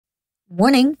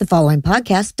Warning, the following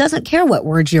podcast doesn't care what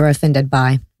words you're offended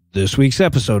by. This week's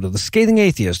episode of The Scathing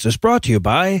Atheist is brought to you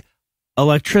by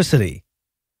electricity.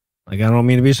 Like, I don't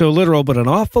mean to be so literal, but an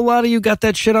awful lot of you got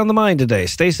that shit on the mind today.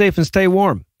 Stay safe and stay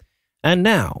warm. And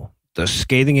now, The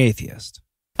Scathing Atheist.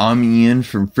 I'm Ian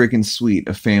from Frickin' Sweet,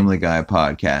 a Family Guy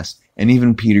podcast, and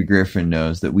even Peter Griffin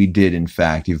knows that we did in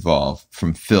fact evolve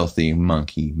from filthy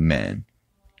monkey men.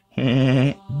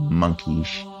 Monkeys.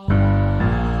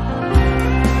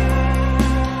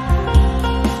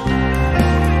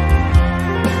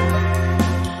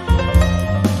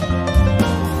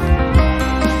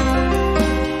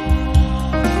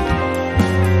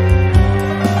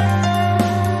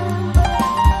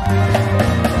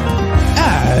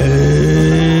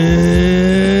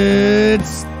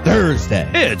 It's Thursday.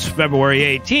 It's February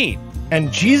 18th.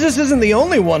 And Jesus isn't the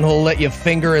only one who'll let you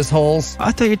finger his holes.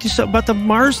 I thought you'd do something about the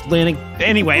Mars landing.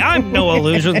 Anyway, I'm no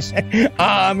illusions.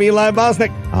 I'm Eli Bosnick.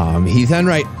 I'm Heath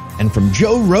Enright. And from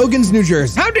Joe Rogan's New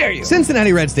Jersey. How dare you?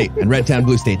 Cincinnati Red State and Redtown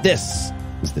Blue State. This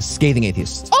is The Scathing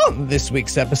Atheist. On this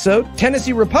week's episode,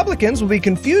 Tennessee Republicans will be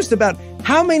confused about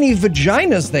how many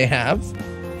vaginas they have.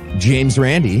 James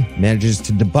Randi manages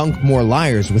to debunk more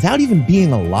liars without even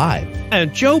being alive.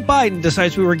 And Joe Biden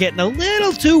decides we were getting a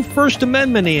little too First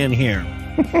Amendment-y in here.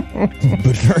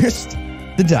 But first,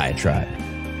 the diatribe.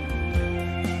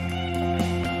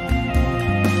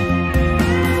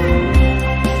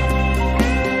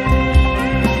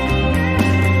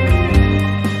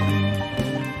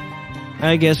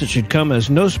 I guess it should come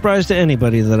as no surprise to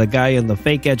anybody that a guy in the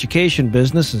fake education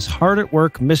business is hard at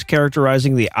work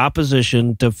mischaracterizing the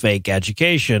opposition to fake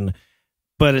education,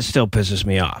 but it still pisses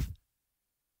me off.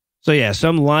 So yeah,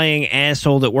 some lying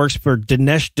asshole that works for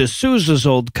Dinesh D'Souza's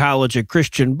old college of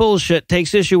Christian bullshit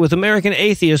takes issue with American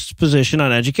Atheist's position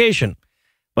on education.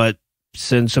 But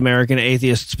since American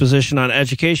Atheist's position on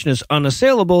education is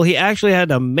unassailable, he actually had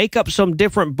to make up some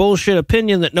different bullshit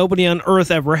opinion that nobody on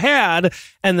earth ever had,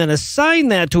 and then assign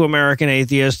that to American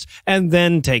Atheists, and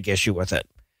then take issue with it.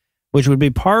 Which would be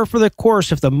par for the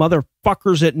course if the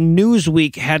motherfuckers at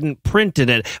Newsweek hadn't printed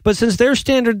it. But since their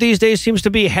standard these days seems to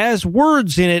be has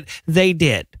words in it, they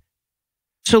did.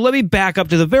 So let me back up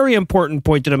to the very important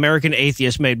point that American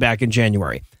Atheists made back in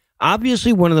January.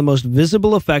 Obviously, one of the most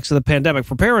visible effects of the pandemic,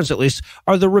 for parents at least,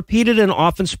 are the repeated and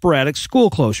often sporadic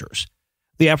school closures.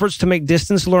 The efforts to make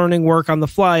distance learning work on the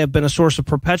fly have been a source of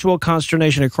perpetual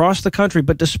consternation across the country,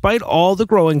 but despite all the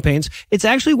growing pains, it's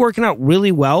actually working out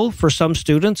really well for some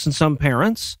students and some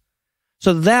parents.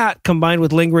 So that, combined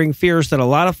with lingering fears that a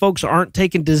lot of folks aren't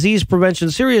taking disease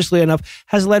prevention seriously enough,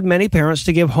 has led many parents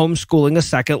to give homeschooling a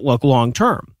second look long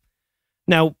term.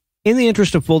 Now, in the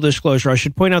interest of full disclosure, I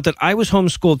should point out that I was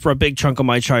homeschooled for a big chunk of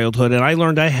my childhood, and I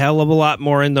learned a hell of a lot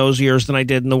more in those years than I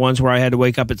did in the ones where I had to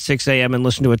wake up at 6 a.m. and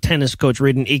listen to a tennis coach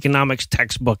read an economics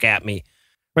textbook at me.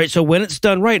 Right? So when it's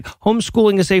done right,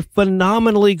 homeschooling is a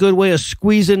phenomenally good way of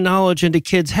squeezing knowledge into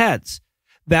kids' heads.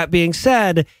 That being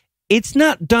said, it's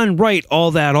not done right all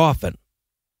that often.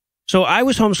 So I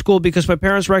was homeschooled because my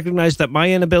parents recognized that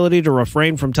my inability to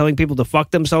refrain from telling people to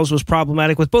fuck themselves was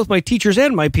problematic with both my teachers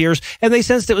and my peers, and they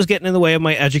sensed it was getting in the way of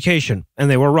my education, and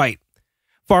they were right.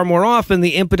 Far more often,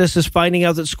 the impetus is finding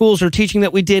out that schools are teaching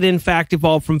that we did in fact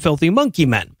evolve from filthy monkey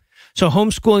men. So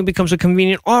homeschooling becomes a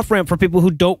convenient off-ramp for people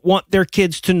who don't want their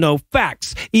kids to know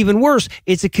facts. Even worse,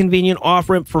 it's a convenient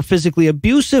off-ramp for physically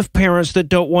abusive parents that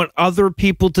don't want other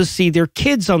people to see their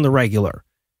kids on the regular.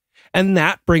 And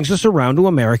that brings us around to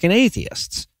American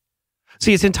Atheists.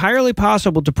 See, it's entirely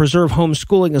possible to preserve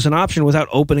homeschooling as an option without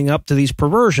opening up to these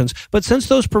perversions, but since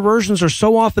those perversions are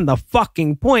so often the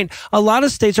fucking point, a lot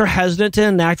of states are hesitant to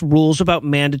enact rules about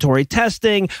mandatory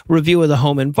testing, review of the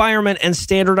home environment, and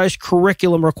standardized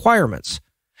curriculum requirements.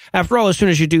 After all, as soon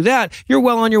as you do that, you're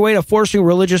well on your way to forcing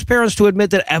religious parents to admit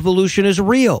that evolution is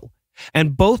real.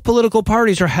 And both political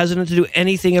parties are hesitant to do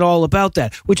anything at all about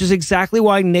that, which is exactly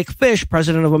why Nick Fish,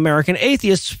 president of American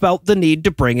Atheists, felt the need to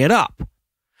bring it up.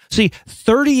 See,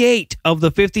 38 of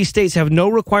the 50 states have no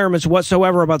requirements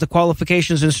whatsoever about the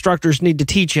qualifications instructors need to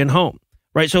teach in home.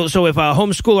 Right? So if a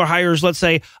homeschooler hires, let's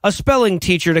say, a spelling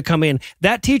teacher to come in,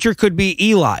 that teacher could be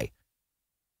Eli.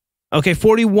 Okay,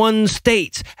 41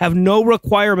 states have no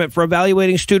requirement for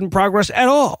evaluating student progress at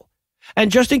all.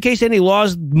 And just in case any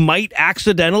laws might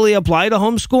accidentally apply to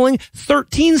homeschooling,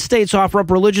 13 states offer up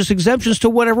religious exemptions to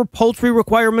whatever paltry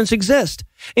requirements exist.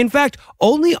 In fact,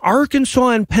 only Arkansas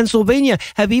and Pennsylvania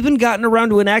have even gotten around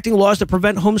to enacting laws that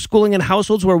prevent homeschooling in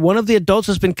households where one of the adults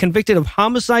has been convicted of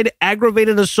homicide,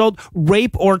 aggravated assault,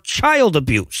 rape, or child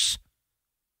abuse.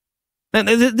 And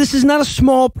this is not a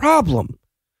small problem.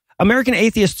 American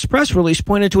Atheist's press release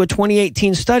pointed to a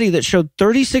 2018 study that showed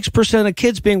 36% of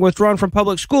kids being withdrawn from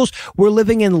public schools were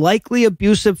living in likely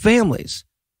abusive families.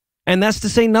 And that's to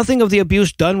say nothing of the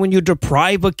abuse done when you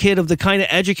deprive a kid of the kind of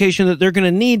education that they're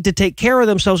going to need to take care of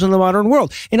themselves in the modern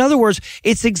world. In other words,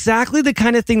 it's exactly the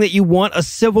kind of thing that you want a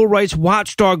civil rights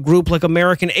watchdog group like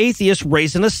American Atheists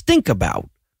raising a stink about.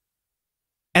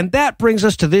 And that brings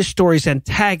us to this story's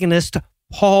antagonist,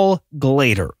 Paul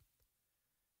Glader.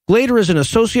 Glader is an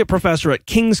associate professor at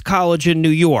King's College in New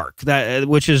York,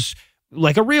 which is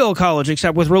like a real college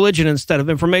except with religion instead of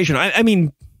information. I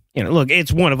mean, you know, look,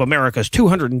 it's one of America's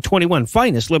 221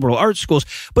 finest liberal arts schools,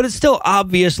 but it's still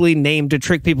obviously named to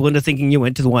trick people into thinking you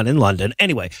went to the one in London.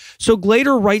 Anyway, so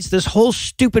Glader writes this whole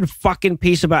stupid fucking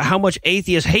piece about how much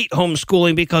atheists hate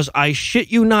homeschooling because, I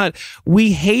shit you not,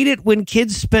 we hate it when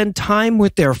kids spend time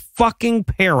with their fucking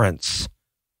parents.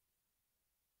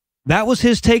 That was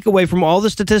his takeaway from all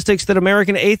the statistics that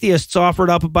American Atheists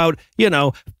offered up about, you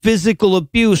know, physical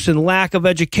abuse and lack of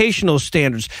educational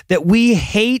standards that we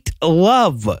hate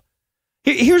love.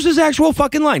 Here's his actual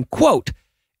fucking line. Quote,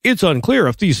 "It's unclear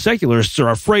if these secularists are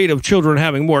afraid of children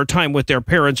having more time with their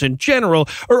parents in general,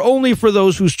 or only for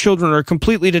those whose children are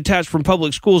completely detached from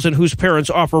public schools and whose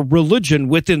parents offer religion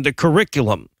within the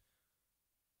curriculum."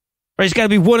 Right, it's got to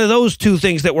be one of those two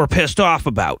things that we're pissed off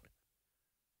about.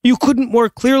 You couldn't more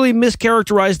clearly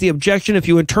mischaracterize the objection if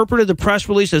you interpreted the press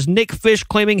release as Nick Fish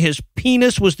claiming his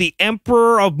penis was the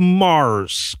emperor of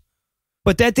Mars.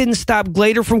 But that didn't stop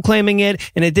Glader from claiming it,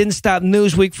 and it didn't stop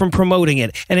Newsweek from promoting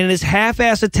it. And in his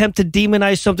half-ass attempt to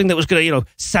demonize something that was going to, you know,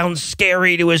 sound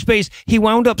scary to his base, he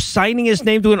wound up signing his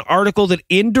name to an article that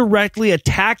indirectly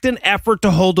attacked an effort to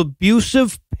hold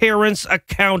abusive parents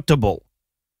accountable.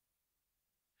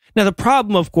 Now, the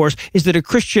problem, of course, is that a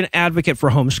Christian advocate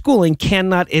for homeschooling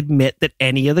cannot admit that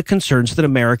any of the concerns that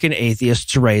American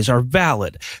atheists raise are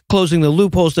valid. Closing the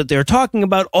loopholes that they're talking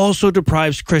about also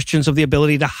deprives Christians of the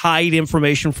ability to hide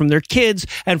information from their kids,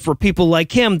 and for people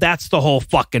like him, that's the whole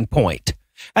fucking point.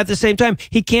 At the same time,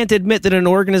 he can't admit that an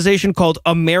organization called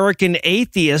American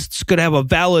Atheists could have a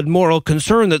valid moral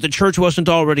concern that the church wasn't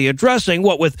already addressing,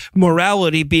 what with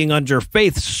morality being under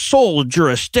faith's sole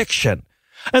jurisdiction.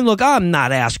 And look, I'm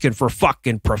not asking for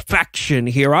fucking perfection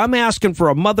here. I'm asking for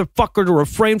a motherfucker to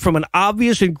refrain from an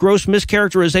obvious and gross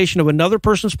mischaracterization of another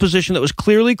person's position that was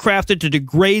clearly crafted to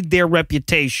degrade their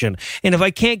reputation. And if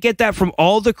I can't get that from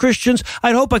all the Christians,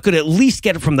 I'd hope I could at least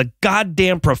get it from the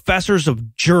goddamn professors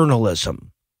of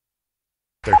journalism.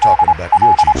 They're talking about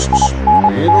your Jesus.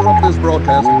 We interrupt this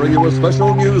broadcast and bring you a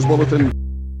special news bulletin.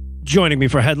 Joining me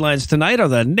for headlines tonight are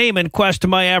the name and quest to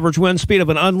my average wind speed of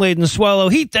an unladen swallow,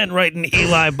 Heat then writing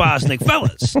Eli Bosnick.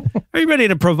 Fellas, are you ready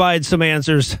to provide some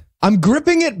answers? I'm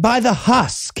gripping it by the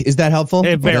husk. Is that helpful?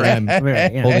 Very,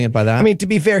 yeah. Holding it by that. I mean, to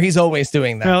be fair, he's always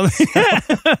doing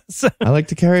that. So, I like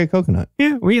to carry a coconut.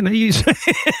 yeah, well, you know,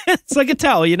 it's like a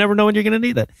towel. You never know when you're going to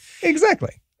need it.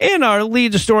 Exactly. In our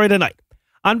lead story tonight.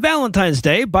 On Valentine's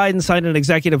Day, Biden signed an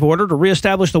executive order to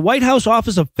reestablish the White House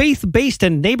Office of Faith-Based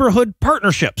and Neighborhood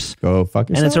Partnerships. Go fuck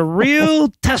yourself. And it's a real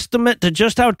testament to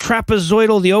just how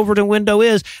trapezoidal the Overton window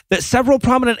is that several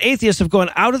prominent atheists have gone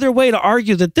out of their way to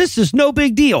argue that this is no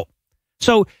big deal.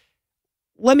 So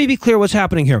let me be clear what's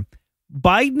happening here.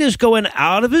 Biden is going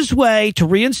out of his way to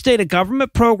reinstate a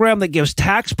government program that gives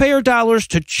taxpayer dollars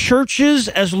to churches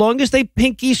as long as they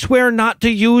pinky swear not to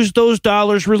use those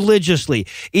dollars religiously.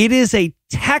 It is a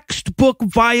textbook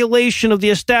violation of the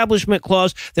Establishment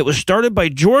Clause that was started by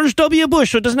George W.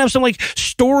 Bush, so it doesn't have some like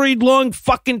storied long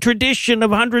fucking tradition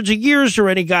of hundreds of years or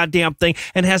any goddamn thing,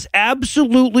 and has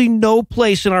absolutely no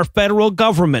place in our federal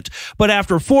government. But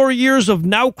after 4 years of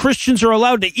now Christians are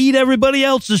allowed to eat everybody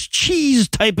else's cheese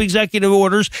type executive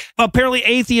orders, apparently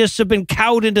atheists have been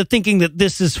cowed into thinking that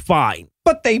this is fine.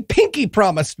 But they pinky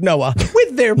promised, Noah,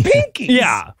 with their pinkies.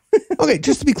 Yeah. Okay,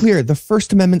 just to be clear, the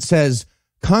First Amendment says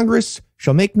Congress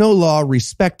shall make no law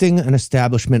respecting an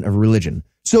establishment of religion.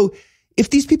 So if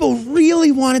these people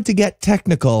really wanted to get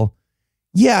technical,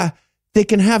 yeah, they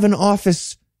can have an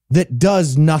office that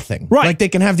does nothing. Right. Like they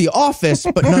can have the office,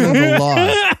 but none of the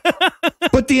laws.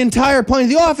 But the entire point of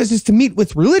the office is to meet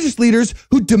with religious leaders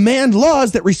who demand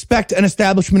laws that respect an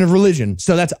establishment of religion.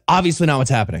 So that's obviously not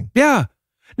what's happening. Yeah.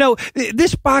 No,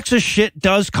 this box of shit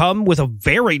does come with a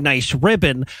very nice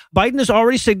ribbon. Biden has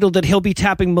already signaled that he'll be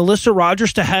tapping Melissa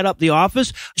Rogers to head up the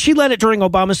office. She led it during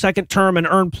Obama's second term and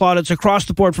earned plaudits across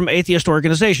the board from atheist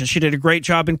organizations. She did a great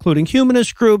job including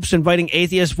humanist groups, inviting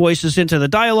atheist voices into the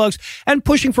dialogues, and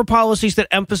pushing for policies that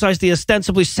emphasize the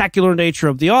ostensibly secular nature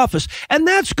of the office. And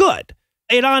that's good.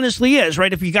 it honestly is,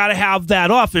 right? If you got to have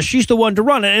that office, she's the one to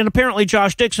run it. And apparently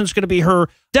Josh Dixon's going to be her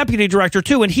deputy director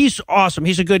too. And he's awesome.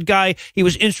 He's a good guy. He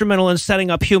was instrumental in setting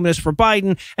up Humanists for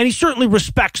Biden. And he certainly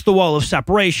respects the wall of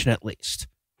separation, at least.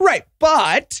 Right.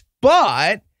 But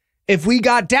if we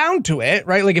got down to it,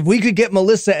 right? Like if we could get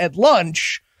Melissa at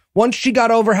lunch, once she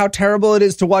got over how terrible it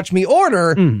is to watch me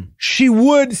order, she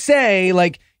would say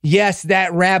like, yes,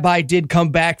 that rabbi did come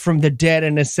back from the dead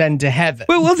and ascend to heaven.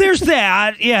 Well, there's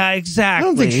that. Yeah, exactly. I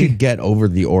don't think she'd get over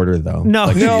the order, though.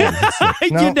 No. No.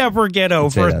 You never get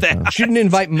over that. She didn't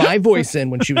invite my voice in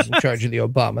when she was in charge of the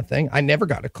Obama thing. I never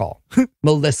got a call.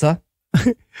 Melissa.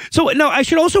 So, no, I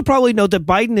should also probably note that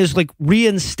Biden is like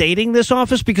reinstating this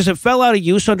office because it fell out of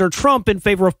use under Trump in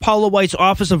favor of Paula White's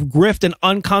Office of Grift and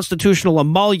Unconstitutional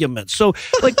Emoluments. So,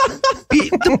 like,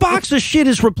 the box of shit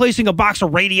is replacing a box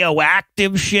of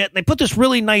radioactive shit. And they put this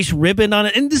really nice ribbon on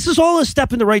it. And this is all a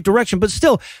step in the right direction. But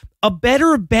still, a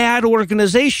better bad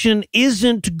organization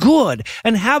isn't good.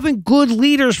 And having good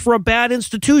leaders for a bad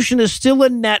institution is still a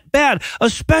net bad,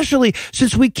 especially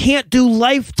since we can't do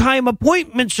lifetime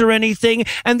appointments or anything.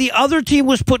 And the other team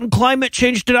was putting climate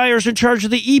change deniers in charge of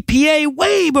the EPA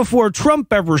way before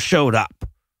Trump ever showed up.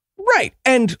 Right.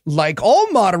 And like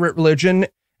all moderate religion,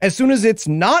 as soon as it's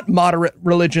not moderate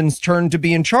religion's turn to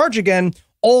be in charge again,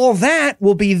 all that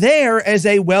will be there as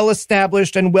a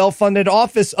well-established and well-funded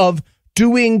office of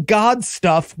doing God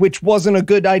stuff, which wasn't a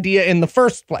good idea in the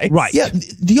first place. Right. Yeah,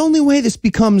 the only way this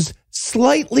becomes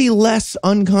slightly less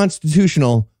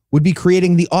unconstitutional would be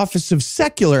creating the Office of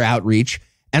Secular Outreach,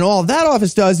 and all that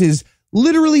office does is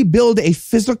literally build a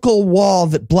physical wall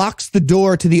that blocks the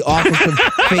door to the Office of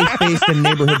Faith-Based and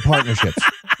Neighborhood Partnerships.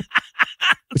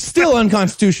 It's still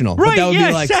unconstitutional, but that would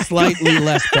be like slightly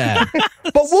less bad.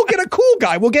 But we'll get a cool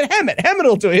guy. We'll get Hammett. Hammett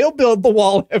will do it. He'll build the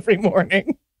wall every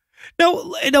morning.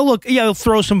 No, look, he'll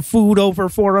throw some food over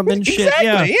for him and shit.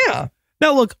 Exactly, yeah.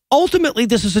 Now, look, ultimately,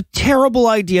 this is a terrible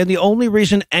idea. And the only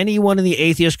reason anyone in the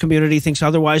atheist community thinks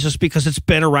otherwise is because it's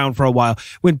been around for a while.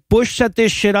 When Bush set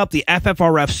this shit up, the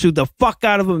FFRF sued the fuck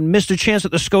out of him and missed a chance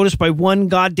at the SCOTUS by one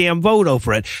goddamn vote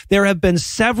over it. There have been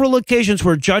several occasions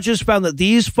where judges found that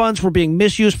these funds were being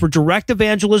misused for direct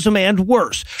evangelism and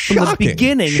worse. From the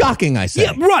beginning. Shocking, I say.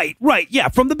 Yeah, right. Yeah,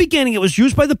 from the beginning, it was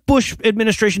used by the Bush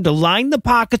administration to line the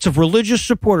pockets of religious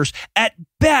supporters. At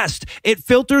best, it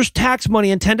filters tax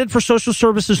money intended for social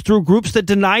services through groups that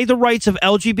deny the rights of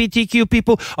LGBTQ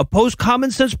people, oppose common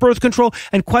sense birth control,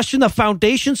 and question the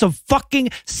foundations of fucking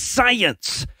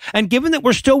science. And given that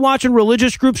we're still watching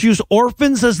religious groups use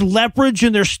orphans as leverage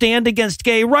in their stand against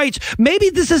gay rights, maybe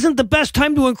this isn't the best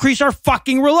time to increase our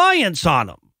fucking reliance on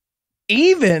them.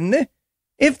 Even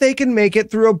if they can make it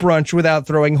through a brunch without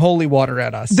throwing holy water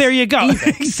at us. There you go.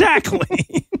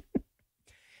 Exactly.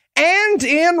 And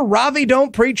in Ravi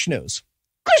Don't Preach news,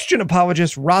 Christian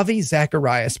apologist Ravi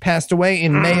Zacharias passed away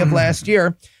in May of last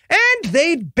year, and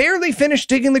they'd barely finished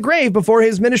digging the grave before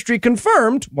his ministry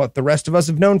confirmed, what the rest of us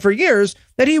have known for years,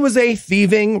 that he was a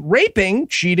thieving, raping,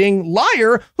 cheating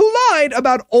liar who lied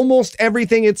about almost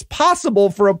everything it's possible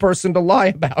for a person to lie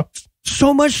about.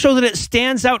 So much so that it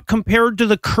stands out compared to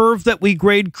the curve that we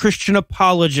grade Christian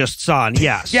apologists on,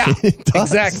 yes. Yeah,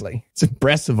 exactly. It's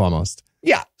impressive almost.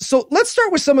 Yeah, so let's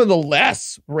start with some of the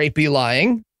less rapey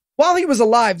lying. While he was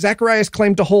alive, Zacharias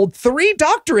claimed to hold 3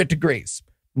 doctorate degrees.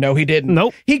 No, he didn't.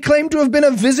 Nope. He claimed to have been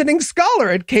a visiting scholar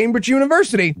at Cambridge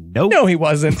University. Nope. No, he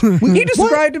wasn't. He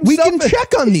described himself. We can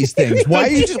check on these things.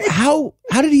 Why? How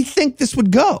did he think this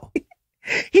would go?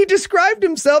 He described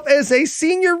himself as a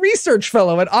senior research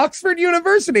fellow at Oxford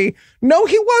University. No,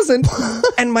 he wasn't.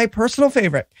 And my personal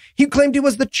favorite, he claimed he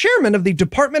was the chairman of the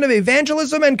Department of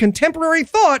Evangelism and Contemporary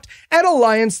Thought at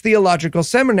Alliance Theological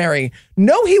Seminary.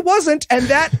 No, he wasn't. And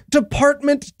that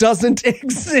department doesn't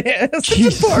exist.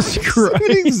 Jesus Christ.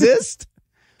 It exists?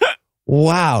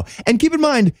 Wow. And keep in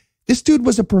mind, this dude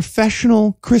was a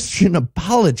professional Christian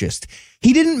apologist.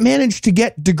 He didn't manage to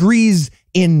get degrees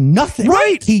in nothing.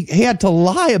 Right. He had to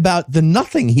lie about the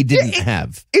nothing he didn't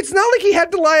have. It's not like he had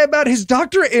to lie about his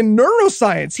doctorate in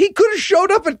neuroscience. He could have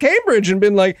showed up at Cambridge and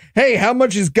been like, hey, how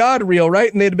much is God real, right?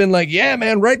 And they'd have been like, yeah,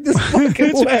 man, right this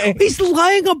fucking way. He's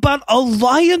lying about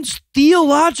Alliance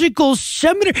Theological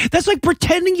Seminary. That's like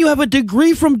pretending you have a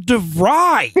degree from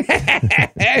DeVry.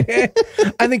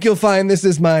 I think you'll find this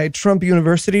is my Trump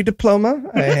University diploma.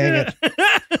 I hang it.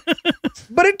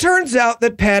 But it turns out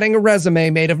that padding a resume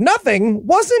made of nothing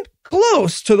wasn't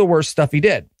close to the worst stuff he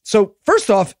did. So first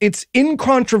off, it's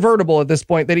incontrovertible at this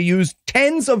point that he used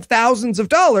tens of thousands of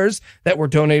dollars that were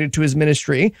donated to his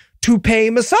ministry to pay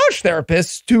massage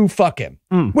therapists to fuck him,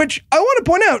 which I want to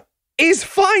point out is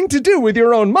fine to do with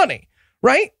your own money,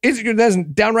 right? That's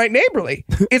downright neighborly.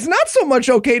 It's not so much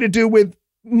okay to do with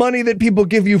money that people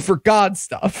give you for God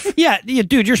stuff. Yeah,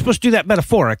 dude, you're supposed to do that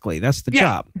metaphorically. That's the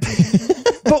job.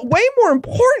 But way more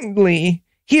importantly,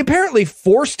 he apparently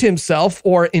forced himself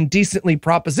or indecently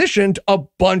propositioned a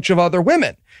bunch of other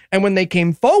women. And when they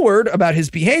came forward about his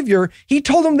behavior, he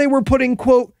told them they were putting,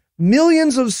 quote,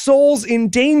 millions of souls in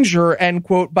danger, end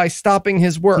quote, by stopping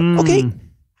his work. Okay.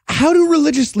 How do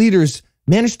religious leaders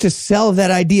manage to sell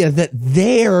that idea that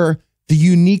they're the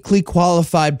uniquely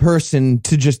qualified person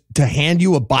to hand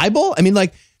you a Bible? I mean,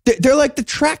 like, they're like the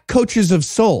track coaches of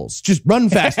souls. Just run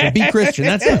faster, be Christian.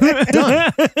 That's it.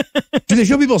 Done. Do they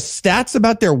show people stats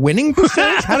about their winning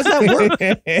percentage? How does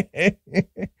that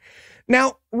work?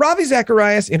 Now, Ravi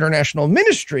Zacharias International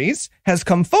Ministries has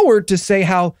come forward to say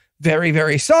how very,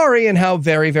 very sorry and how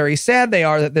very, very sad they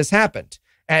are that this happened.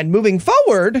 And moving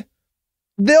forward,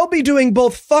 they'll be doing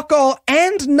both fuck all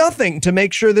and nothing to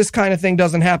make sure this kind of thing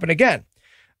doesn't happen again.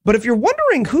 But if you're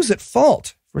wondering who's at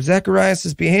fault for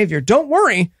Zacharias' behavior, don't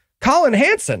worry. Colin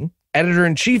Hansen,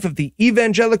 editor-in-chief of the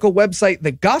evangelical website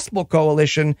The Gospel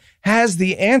Coalition, has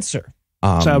the answer.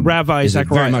 So Ravi Zacharias.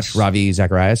 Very much Ravi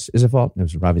Zacharias is at fault. It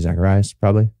was Ravi Zacharias,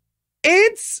 probably.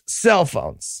 It's cell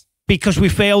phones. Because we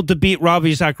failed to beat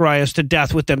Ravi Zacharias to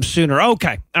death with them sooner.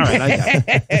 Okay. All right. I got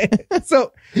it.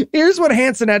 So here's what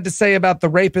Hansen had to say about the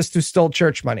rapist who stole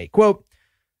church money. Quote,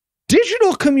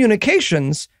 digital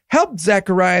communications helped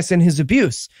Zacharias in his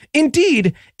abuse.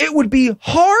 Indeed, it would be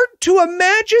hard to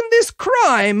imagine this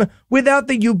crime without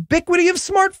the ubiquity of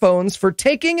smartphones for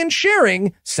taking and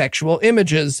sharing sexual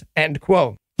images, end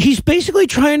quote. He's basically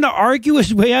trying to argue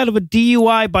his way out of a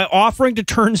DUI by offering to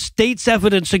turn state's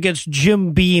evidence against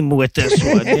Jim Beam with this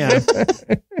one. Yeah.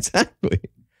 Exactly.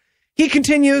 He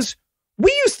continues,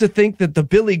 we used to think that the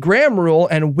Billy Graham rule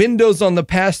and windows on the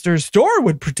pastor's door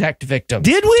would protect victims.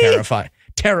 Did we?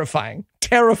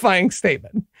 Terrifying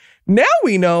statement. Now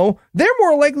we know they're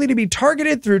more likely to be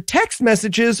targeted through text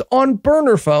messages on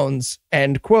burner phones,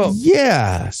 end quote.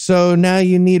 Yeah, so now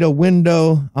you need a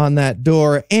window on that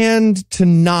door and to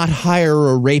not hire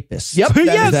a rapist. Yep. You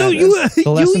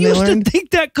used to think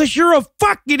that because you're a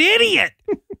fucking idiot.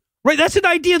 Right, that's an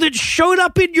idea that showed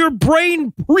up in your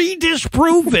brain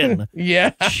pre-disproven.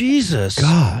 Yeah. Jesus.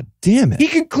 God damn it. He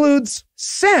concludes,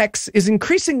 sex is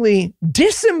increasingly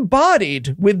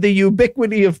disembodied with the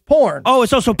ubiquity of porn. Oh,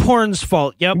 it's also porn's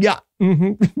fault. Yep. Yeah.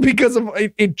 Because of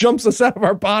it jumps us out of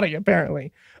our body,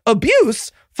 apparently.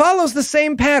 Abuse follows the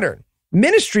same pattern.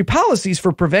 Ministry policies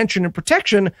for prevention and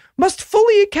protection must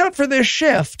fully account for this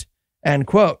shift, end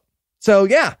quote. So,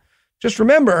 yeah, just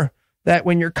remember that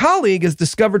when your colleague is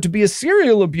discovered to be a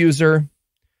serial abuser,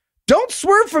 don't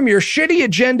swerve from your shitty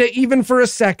agenda even for a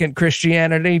second,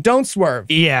 Christianity. Don't swerve.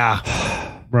 Yeah.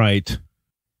 Right.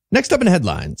 Next up in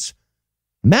headlines,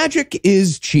 magic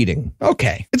is cheating.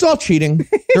 Okay. It's all cheating.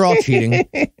 They're all cheating.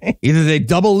 Either they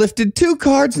double lifted 2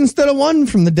 cards instead of 1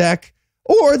 from the deck,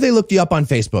 or they looked you up on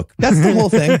Facebook. That's the whole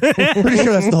thing. Pretty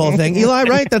sure that's the whole thing. Eli,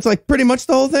 right? That's like pretty much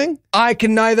the whole thing? I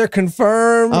can neither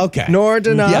confirm nor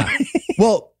deny. Yeah.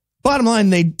 Well, bottom line,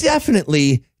 they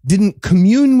definitely didn't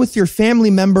commune with your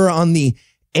family member on the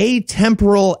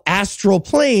atemporal astral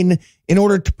plane in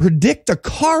order to predict a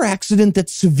car accident that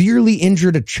severely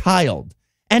injured a child.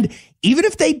 And even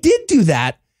if they did do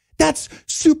that, that's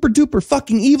super duper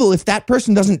fucking evil if that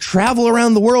person doesn't travel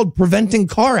around the world preventing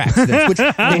car accidents, which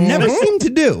they never seem to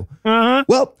do.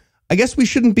 Well, I guess we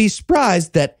shouldn't be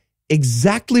surprised that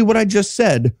exactly what I just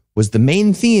said was the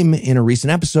main theme in a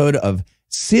recent episode of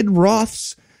Sid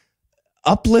Roth's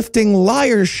uplifting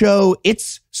liar show,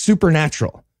 It's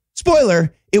Supernatural.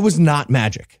 Spoiler, it was not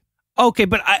magic. Okay,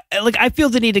 but I feel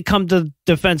the need to come to the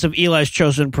defense of Eli's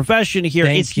chosen profession here.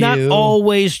 It's not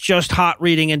always just hot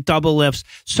reading and double lifts.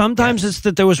 Sometimes it's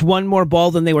that there was one more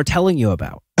ball than they were telling you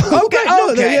about. Okay.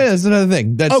 Yeah, that's another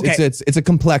thing. It's a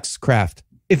complex craft.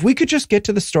 If we could just get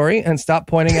to the story and stop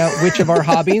pointing out which of our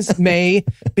hobbies may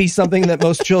be something that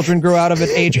most children grow out of at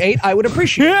age 8, I would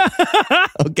appreciate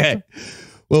it. Okay.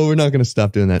 Well, we're not going to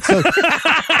stop doing that. So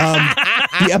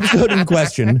the episode in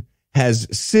question has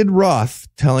Sid Roth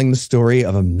telling the story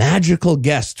of a magical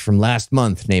guest from last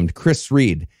month named Chris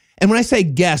Reed. And when I say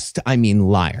guest, I mean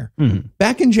liar.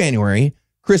 Back in January,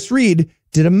 Chris Reed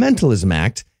did a mentalism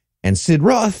act, and Sid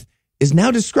Roth is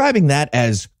now describing that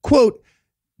as, quote,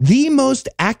 the most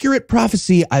accurate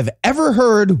prophecy I've ever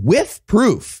heard with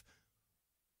proof.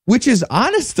 Which is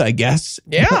honest, I guess.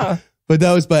 Yeah. But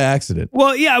that was by accident.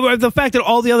 Well, yeah, the fact that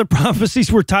all the other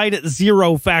prophecies were tied at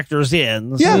 0 factors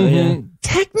in. So, yeah.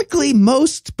 Technically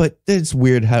most, but it's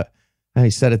weird how he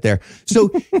said it there. So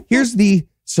here's the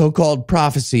so-called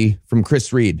prophecy from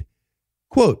Chris Reed.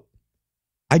 Quote,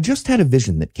 I just had a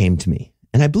vision that came to me,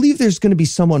 and I believe there's going to be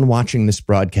someone watching this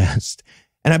broadcast,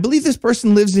 and I believe this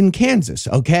person lives in Kansas,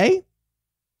 okay?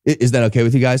 Is that okay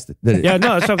with you guys? Yeah,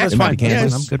 no, that's fine. Yeah,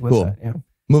 I'm good with that. Yeah.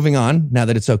 Moving on, now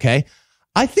that it's okay.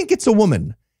 I think it's a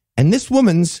woman, and this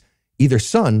woman's either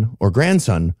son or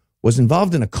grandson was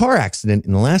involved in a car accident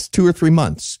in the last 2 or 3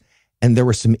 months, and there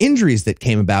were some injuries that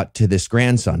came about to this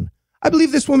grandson. I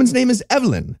believe this woman's name is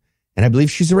Evelyn, and I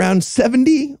believe she's around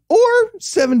 70 or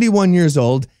 71 years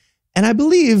old, and I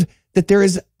believe that there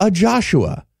is a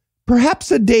Joshua,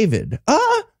 perhaps a David.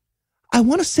 I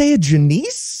want to say a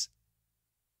Janice?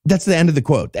 That's the end of the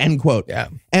quote, the end quote. Yeah.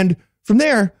 And from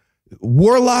there,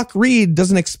 Warlock Reed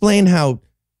doesn't explain how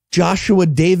Joshua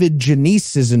David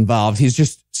Janice is involved. He's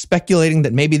just speculating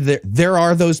that maybe there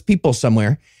are those people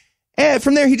somewhere. And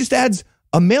from there, he just adds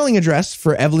a mailing address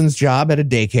for Evelyn's job at a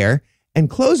daycare and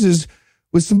closes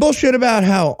with some bullshit about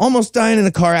how almost dying in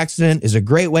a car accident is a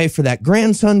great way for that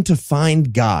grandson to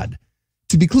find God.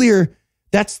 To be clear,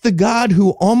 that's the God who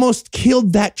almost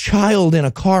killed that child in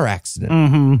a car accident.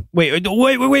 Mm-hmm. Wait.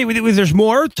 There's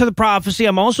more to the prophecy.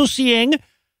 I'm also seeing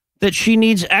that she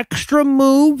needs extra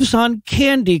moves on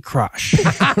Candy Crush.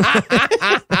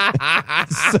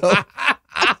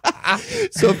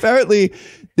 So apparently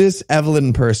this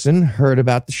Evelyn person heard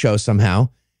about the show somehow,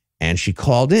 and she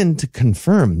called in to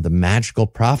confirm the magical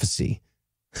prophecy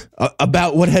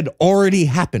about what had already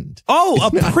happened. Oh, a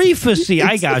prophecy.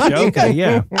 I got you. Okay,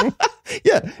 yeah.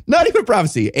 Yeah, not even a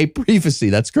prophecy, a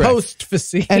prophecy. That's correct.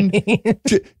 Post-facy. And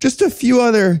just a few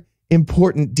other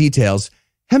important details.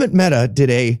 Hemant Mehta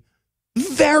did a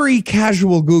very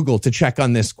casual Google to check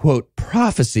on this, quote,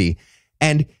 prophecy,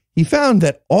 and he found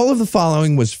that all of the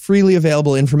following was freely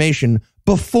available information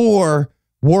before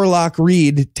Warlock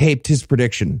Reed taped his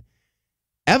prediction.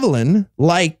 Evelyn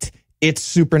liked It's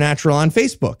Supernatural on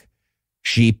Facebook.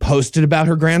 She posted about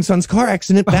her grandson's car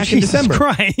accident back in December.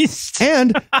 Christ.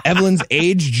 And Evelyn's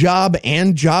age, job,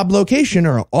 and job location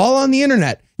are all on the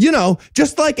internet. You know,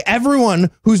 just like everyone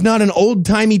who's not an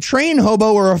old-timey train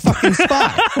hobo or a fucking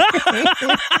spy.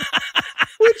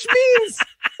 Which means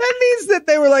that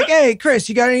they were like, hey, Chris,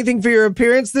 you got anything for your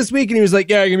appearance this week? And he was like,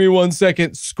 yeah, give me 1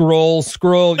 second. Scroll.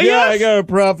 Yeah, Yes. I got a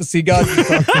prophecy. God can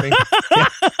talk to me.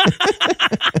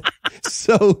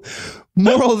 So,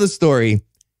 moral of the story,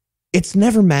 it's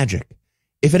never magic.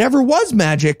 If it ever was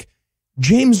magic,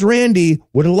 James Randi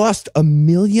would have lost $1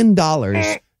 million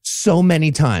so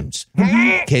many times.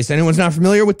 In case anyone's not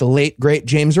familiar with the late, great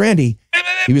James Randi,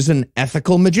 he was an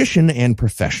ethical magician and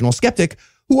professional skeptic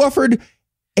who offered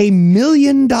 $1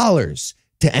 million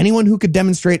to anyone who could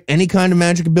demonstrate any kind of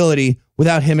magic ability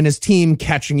without him and his team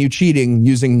catching you cheating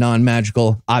using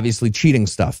non-magical, obviously cheating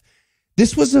stuff.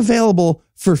 This was available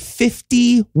for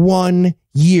 51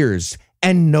 years,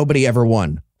 and nobody ever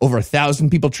won. Over 1,000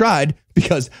 people tried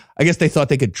because I guess they thought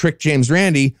they could trick James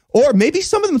Randi, or maybe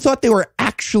some of them thought they were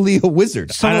actually a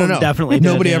wizard. Some I don't of them know. definitely did,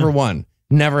 Nobody yeah. ever won.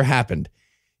 Never happened.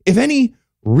 If any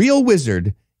real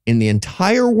wizard in the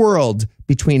entire world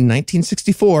between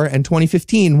 1964 and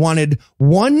 2015 wanted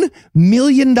 $1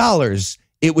 million,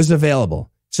 it was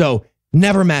available. So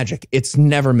never magic. It's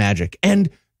never magic. And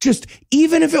just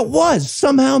even if it was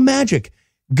somehow magic,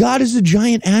 God is a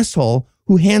giant asshole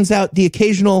who hands out the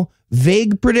occasional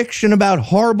vague prediction about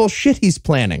horrible shit he's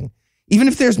planning. Even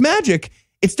if there's magic,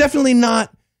 it's definitely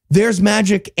not there's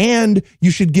magic and you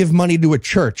should give money to a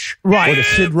church. Right. Or to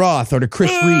Sid Roth or to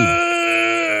Chris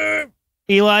Reed.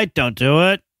 Eli, don't do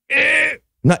it.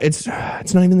 No, it's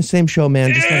not even the same show,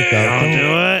 man. Just let it go. Don't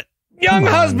do it. Young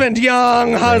Come on.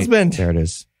 husband. Right, there it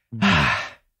is.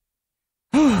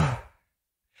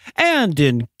 And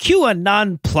in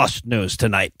QAnon Plus news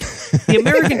tonight, the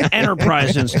American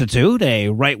Enterprise Institute, a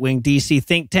right-wing DC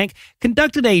think tank,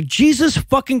 conducted a Jesus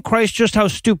fucking Christ, just how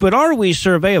stupid are we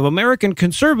survey of American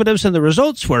conservatives, and the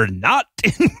results were not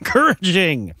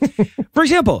encouraging. For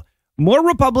example, more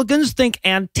Republicans think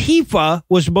Antifa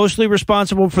was mostly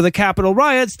responsible for the Capitol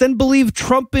riots than believe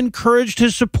Trump encouraged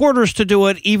his supporters to do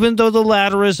it, even though the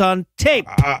latter is on tape.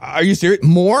 Are you serious?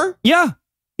 More? Yeah.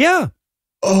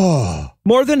 Oh.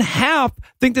 More than half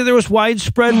think that there was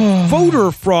widespread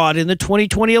voter fraud in the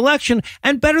 2020 election,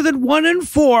 and better than 1 in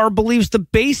 4 believes the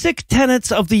basic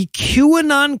tenets of the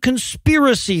QAnon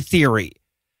conspiracy theory.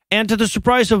 And to the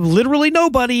surprise of literally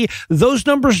nobody, those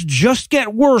numbers just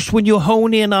get worse when you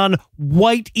hone in on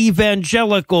white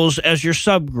evangelicals as your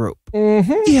subgroup.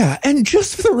 Mm-hmm. Yeah, and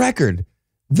just for the record,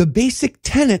 the basic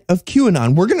tenet of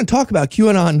QAnon, we're going to talk about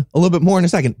QAnon a little bit more in a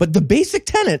second, but the basic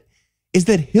tenet is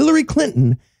that Hillary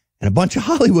Clinton and a bunch of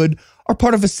Hollywood are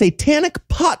part of a satanic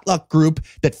potluck group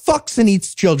that fucks and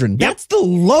eats children. That's the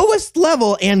lowest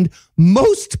level and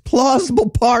most plausible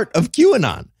part of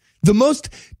QAnon. The most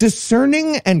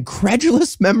discerning and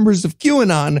credulous members of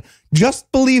QAnon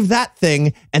just believe that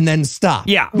thing and then stop.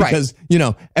 Yeah, because,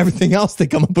 everything else they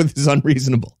come up with is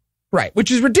unreasonable. Right, which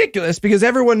is ridiculous because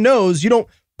everyone knows you don't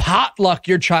potluck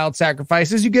your child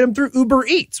sacrifices. You get them through Uber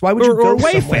Eats. Why would you go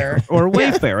somewhere? Or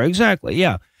Wayfair, exactly,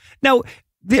 yeah. Now,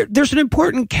 there's an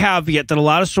important caveat that a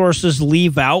lot of sources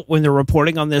leave out when they're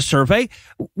reporting on this survey.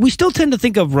 We still tend to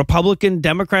think of Republican,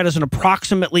 Democrat as an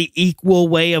approximately equal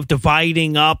way of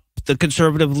dividing up the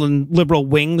conservative and liberal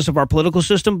wings of our political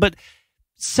system, but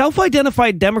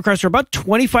self-identified Democrats are about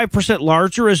 25%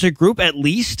 larger as a group at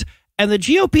least, and the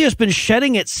GOP has been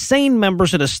shedding its sane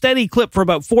members at a steady clip for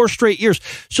about 4 straight years.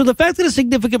 So the fact that a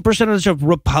significant percentage of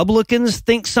Republicans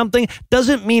think something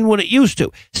doesn't mean what it used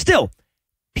to. Still,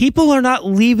 people are not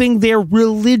leaving their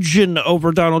religion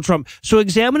over Donald Trump. So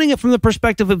examining it from the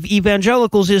perspective of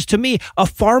evangelicals is, to me, a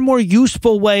far more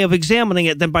useful way of examining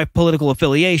it than by political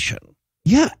affiliation.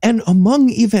 Yeah, and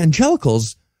among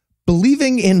evangelicals,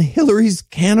 believing in Hillary's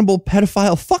cannibal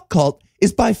pedophile fuck cult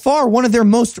is by far one of their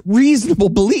most reasonable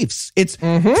beliefs. It's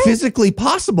physically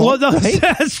possible. Well, right?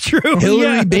 That's true.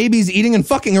 Hillary, babies, eating, and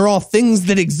fucking are all things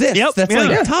that exist. That's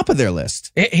like top of their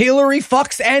list. Hillary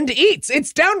fucks and eats.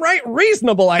 It's downright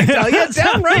reasonable, I tell you.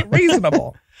 Downright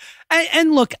reasonable.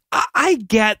 And look, I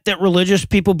get that religious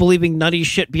people believing nutty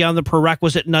shit beyond the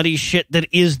prerequisite nutty shit that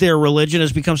is their religion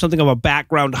has become something of a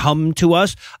background hum to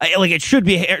us. Like, it should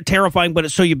be terrifying, but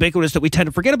it's so ubiquitous that we tend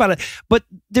to forget about it. But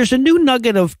there's a new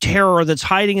nugget of terror that's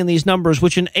hiding in these numbers,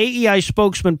 which an AEI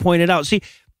spokesman pointed out. See,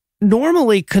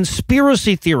 normally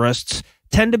conspiracy theorists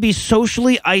tend to be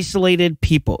socially isolated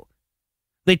people.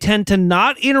 They tend to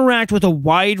not interact with a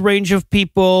wide range of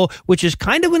people, which is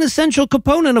kind of an essential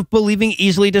component of believing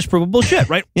easily disprovable shit,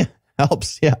 right? Yeah,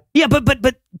 helps. Yeah. Yeah,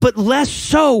 but less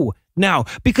so now,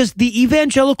 because the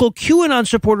evangelical QAnon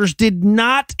supporters did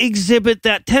not exhibit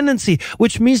that tendency,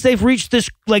 which means they've reached this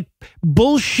like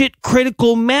bullshit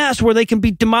critical mass where they can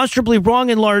be demonstrably wrong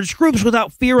in large groups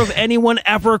without fear of anyone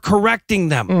ever correcting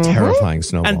them. Terrifying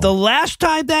snowball. And the last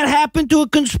time that happened to a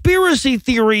conspiracy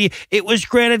theory, it was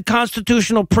granted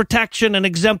constitutional protection and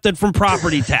exempted from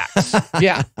property tax.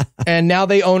 Yeah, and now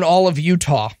they own all of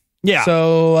Utah. Yeah.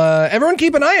 So everyone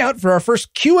keep an eye out for our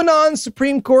first QAnon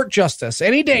Supreme Court justice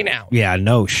any day now. Yeah,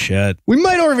 no shit. We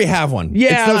might already have one.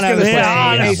 Yeah, it's not out of this list.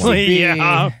 honestly,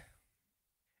 yeah.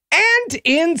 And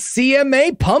in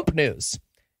CMA Pump News,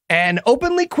 an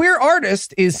openly queer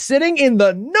artist is sitting in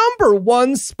the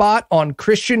 #1 spot on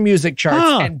Christian music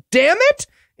charts. And damn it,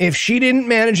 if she didn't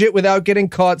manage it without getting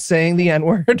caught saying the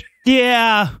N-word.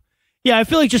 Yeah. Yeah, I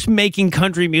feel like just making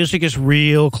country music is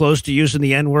real close to using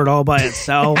the N-word all by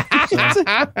itself.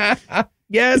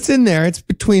 Yes. It's in there. It's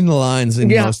between the lines in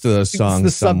most of those songs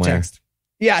it's the somewhere. Subtext.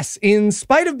 Yes, in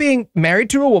spite of being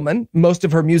married to a woman, most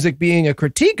of her music being a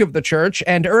critique of the church,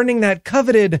 and earning that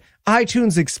coveted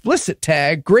iTunes explicit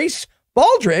tag, Grace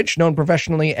Baldridge, known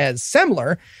professionally as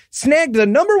Semler, snagged the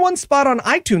 #1 spot on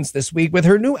iTunes this week with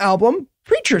her new album,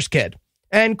 Preacher's Kid.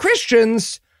 And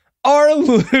Christians are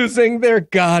losing their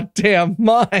goddamn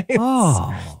minds.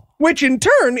 Which in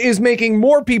turn is making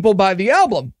more people buy the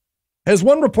album. As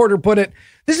one reporter put it,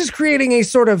 this is creating a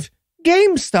sort of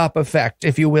GameStop effect,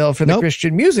 if you will, for the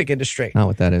Christian music industry. Not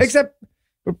what that is. Except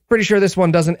we're pretty sure this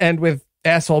one doesn't end with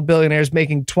asshole billionaires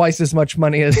making twice as much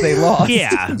money as they lost.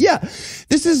 Yeah.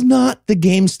 This is not the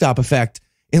GameStop effect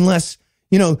unless,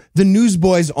 the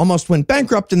newsboys almost went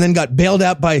bankrupt and then got bailed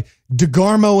out by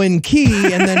DeGarmo and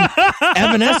Key, and then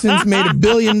Evanescence made $1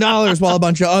 billion while a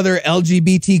bunch of other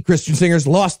LGBT Christian singers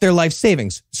lost their life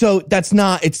savings. So it's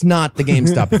not the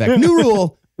GameStop effect. New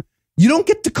rule, you don't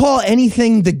get to call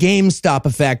anything the GameStop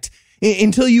effect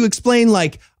until you explain,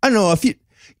 like, I don't know, if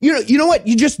you know what?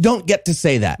 You just don't get to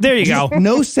say that. There you go.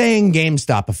 No saying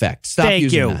GameStop effect. Stop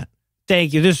using that.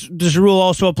 Thank you. This rule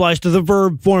also applies to the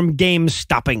verb form game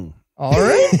stopping. All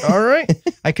right.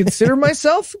 I consider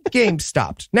myself game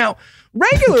stopped. Now,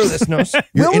 regular listeners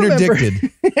You're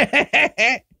interdicted.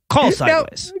 Call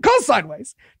sideways. Call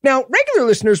sideways. Now, regular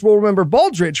listeners will remember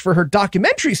Baldridge for her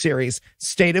documentary series,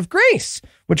 State of Grace,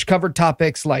 which covered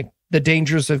topics like the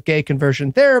dangers of gay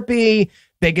conversion therapy,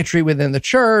 bigotry within the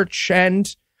church,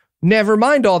 and never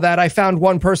mind all that. I found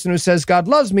one person who says God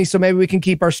loves me, so maybe we can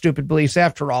keep our stupid beliefs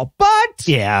after all.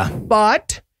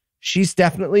 But she's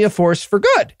definitely a force for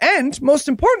good. And most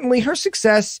importantly, her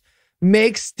success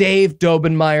makes Dave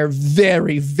Dobenmeyer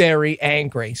very, very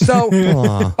angry. So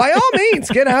by all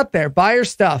means, get out there, buy her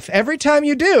stuff. Every time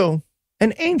you do,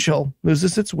 an angel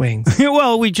loses its wings.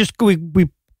 Well, we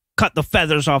cut the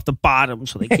feathers off the bottom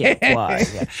so they can't fly.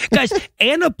 Yeah. Guys,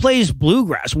 Anna plays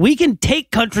bluegrass. We can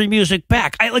take country music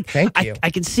back. Thank you. I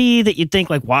can see that you think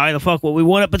like, why the fuck would we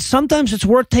want it? But sometimes it's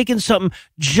worth taking something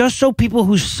just so people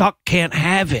who suck can't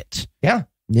have it. Yeah.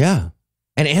 Yeah.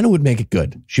 And Anna would make it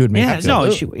good. She would make it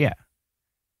good. Yeah.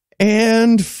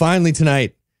 And finally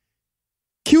tonight,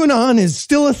 QAnon is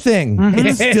still a thing.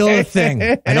 It's still a thing.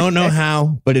 I don't know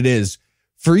how, but it is.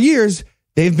 For years,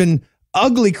 they've been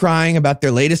ugly crying about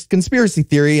their latest conspiracy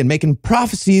theory and making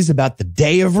prophecies about the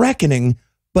day of reckoning.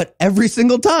 But every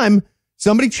single time,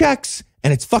 somebody checks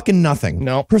and it's fucking nothing.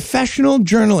 No. Professional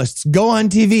journalists go on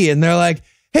TV and they're like,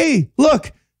 hey,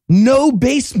 look, no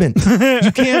basement.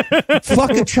 You can't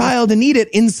fuck a child and eat it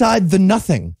inside the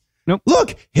nothing. Nope.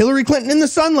 Look, Hillary Clinton in the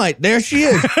sunlight. There she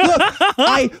is. Look,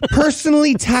 I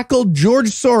personally tackled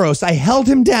George Soros. I held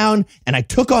him down and I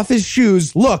took off his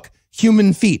shoes. Look,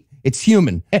 human feet. It's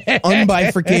human.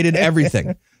 Unbifurcated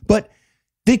everything. But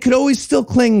they could always still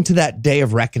cling to that day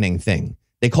of reckoning thing.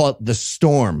 They call it the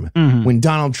storm. When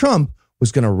Donald Trump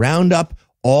was going to round up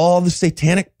all the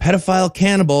satanic pedophile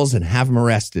cannibals and have them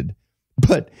arrested.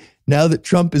 But now that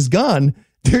Trump is gone,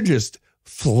 they're just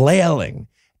flailing.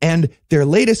 And their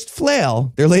latest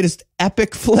flail, their latest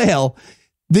epic flail,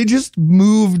 they just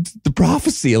moved the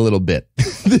prophecy a little bit.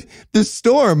 The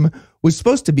storm was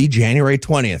supposed to be January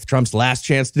 20th, Trump's last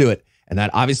chance to do it. And that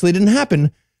obviously didn't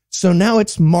happen. So now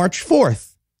it's March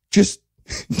 4th. Just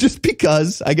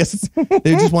because, I guess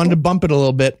they just wanted to bump it a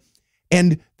little bit.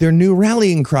 And their new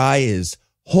rallying cry is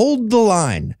hold the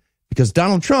line, because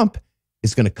Donald Trump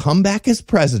is going to come back as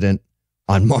president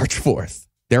on March 4th.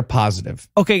 They're positive.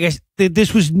 Okay, guys,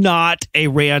 this was not a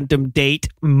random date.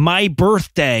 My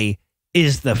birthday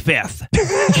is the 5th.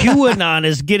 QAnon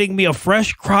is getting me a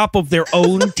fresh crop of their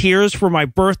own tears for my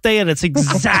birthday, and it's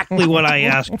exactly what I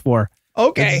asked for.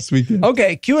 Okay.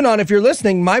 Okay, QAnon, if you're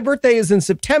listening, my birthday is in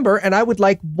September, and I would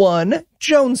like one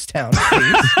Jonestown,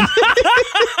 please.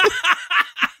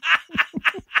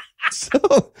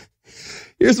 So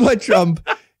here's why Trump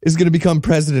is going to become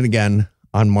president again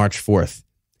on March 4th.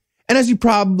 And as you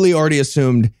probably already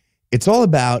assumed, it's all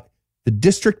about the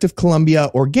District of Columbia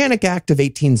Organic Act of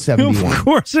 1871. Of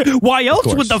course. Why else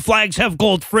would the flags have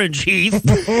gold fringe, Heath?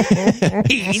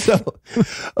 Heath. So,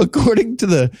 according to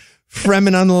the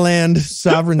Fremen on the Land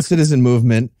sovereign citizen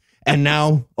movement, and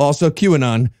now also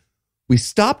QAnon, we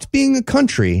stopped being a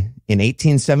country in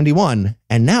 1871,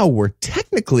 and now we're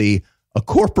technically a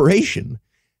corporation.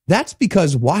 That's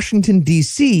because Washington,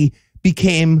 D.C.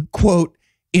 became, quote,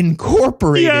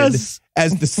 incorporated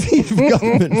as the seat of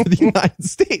government for the United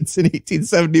States in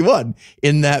 1871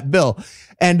 in that bill.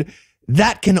 And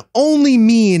that can only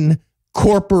mean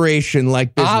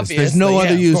corporation-like business. Obviously, there's no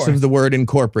other use course. of the word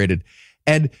incorporated.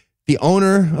 And the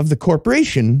owner of the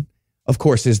corporation, of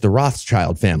course, is the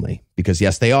Rothschild family, because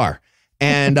yes, they are.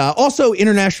 And also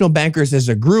international bankers as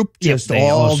a group, just they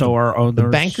all also are owners. The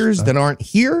bankers that aren't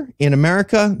here in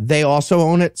America, they also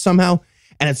own it somehow.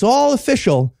 And it's all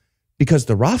official because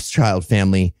the Rothschild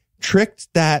family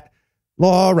tricked that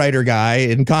law writer guy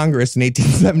in Congress in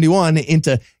 1871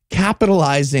 into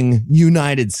capitalizing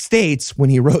United States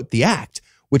when he wrote the act,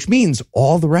 which means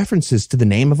all the references to the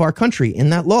name of our country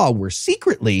in that law were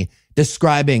secretly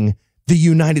describing the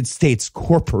United States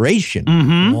corporation.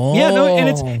 Oh. Yeah, no,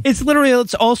 and it's literally,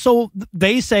 it's also,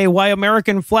 they say why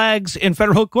American flags in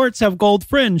federal courts have gold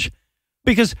fringe,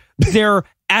 because they're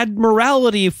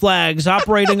admiralty flags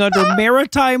operating under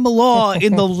maritime law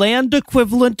in the land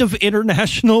equivalent of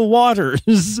international waters.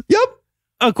 Yep.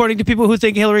 According to people who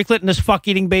think Hillary Clinton is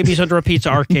eating babies under a pizza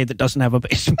arcade that doesn't have a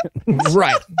basement.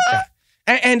 Right.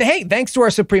 And hey, thanks to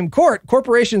our Supreme Court,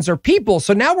 corporations are people.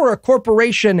 So now we're a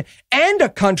corporation and a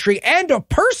country and a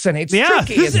person. It's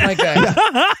tricky. It's like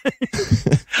that.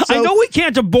 I know we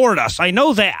can't abort us. I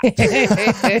know that.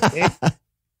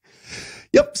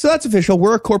 Yep, so that's official.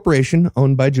 We're a corporation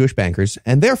owned by Jewish bankers,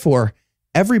 and therefore,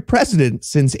 every president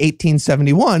since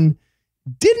 1871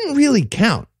 didn't really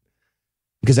count.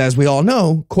 Because as we all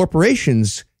know,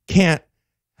 corporations can't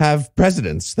have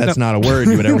presidents. That's not a word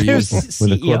you would ever use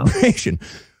with a corporation.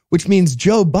 Which means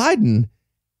Joe Biden,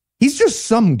 he's just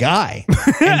some guy.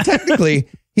 And technically,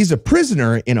 he's a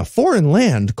prisoner in a foreign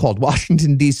land called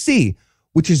Washington, D.C.,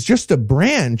 which is just a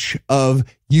branch of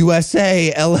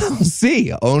USA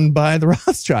LLC owned by the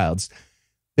Rothschilds.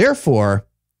 Therefore,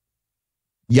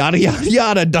 yada, yada,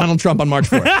 yada, Donald Trump on March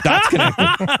 4th. That's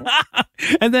connected.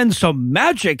 And then some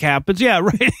magic happens. Yeah,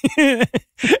 right.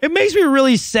 It makes me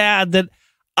really sad that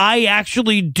I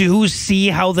actually do see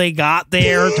how they got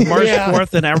there to March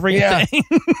 4th and everything.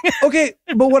 Yeah. Okay,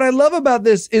 but what I love about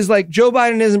this is like Joe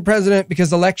Biden isn't president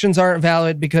because elections aren't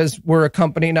valid because we're a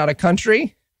company, not a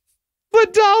country.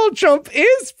 But Donald Trump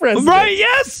is president. Right,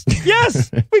 yes, yes.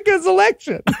 Because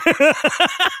election.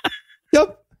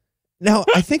 Yep. Now,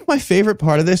 I think my favorite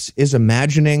part of this is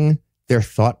imagining their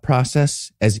thought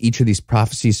process as each of these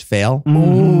prophecies fail.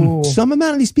 Ooh. Some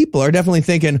amount of these people are definitely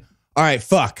thinking, all right,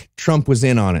 fuck, Trump was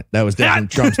in on it. That was definitely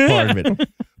Trump's part of it.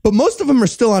 But most of them are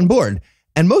still on board,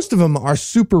 and most of them are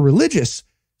super religious,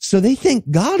 so they think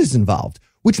God is involved,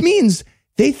 which means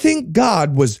they think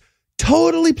God was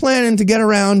totally planning to get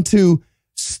around to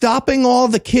stopping all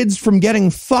the kids from getting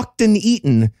fucked and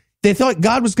eaten. They thought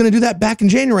God was going to do that back in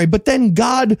January, but then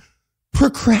God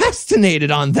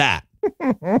procrastinated on that.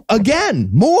 Again,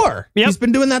 more. Yep. He's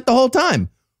been doing that the whole time.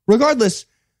 Regardless,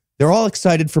 they're all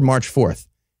excited for March 4th.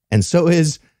 And so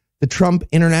is the Trump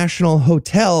International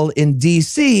Hotel in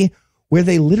D.C., where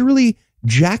they literally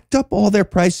jacked up all their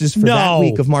prices for that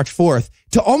week of March 4th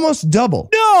to almost double.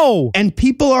 No! And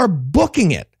people are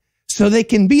booking it so they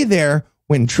can be there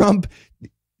when Trump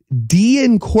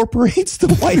de-incorporates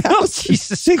the White House.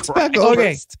 Jesus Takes back over.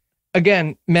 Okay.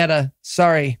 Again, Meta,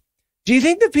 sorry. Do you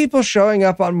think the people showing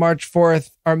up on March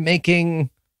 4th are making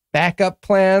backup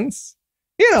plans?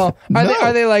 You know,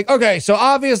 are they like, okay, so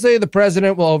obviously the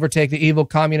president will overtake the evil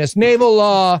communist naval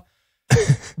law,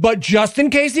 but just in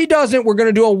case he doesn't, we're going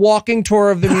to do a walking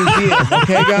tour of the museum.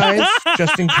 Okay, guys?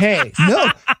 Just in case.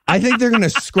 No, I think they're going to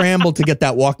scramble to get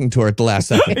that walking tour at the last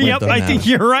second. Yep, I think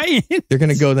you're right. They're going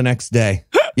to go the next day.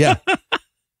 Yeah.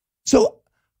 So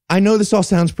I know this all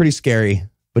sounds pretty scary,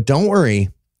 but don't worry.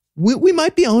 We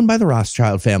might be owned by the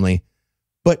Rothschild family,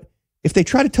 but if they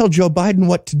try to tell Joe Biden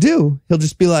what to do, he'll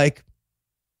just be like,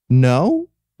 no.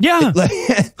 Yeah.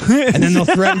 And then they'll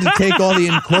threaten to take all the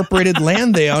incorporated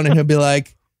land they own, and he'll be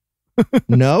like,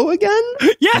 no again?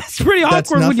 Yeah, it's pretty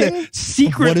awkward when you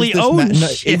secretly own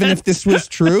shit. Even if this was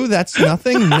true, that's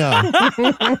nothing? No.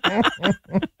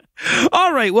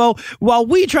 All right, well, while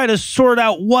we try to sort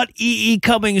out what E.E.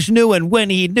 Cummings knew and when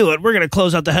he knew it, we're going to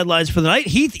close out the headlines for the night.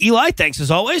 Heath, Eli, thanks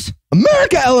as always.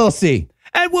 America LLC.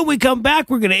 And when we come back,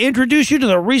 we're going to introduce you to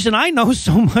the reason I know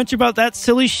so much about that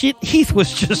silly shit Heath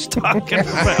was just talking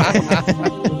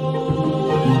about.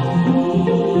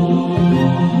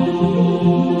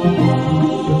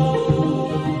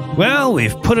 Well,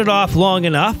 we've put it off long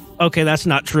enough. Okay, that's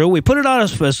not true. We put it on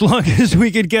as long as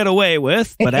we could get away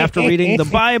with. But after reading the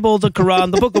Bible, the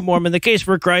Quran, the Book of Mormon, the Case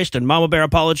for Christ, and Mama Bear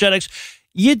Apologetics,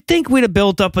 you'd think we'd have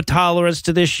built up a tolerance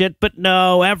to this shit, but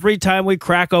no. Every time we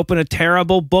crack open a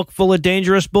terrible book full of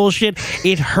dangerous bullshit,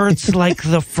 it hurts like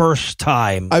the first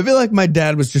time. I feel like my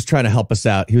dad was just trying to help us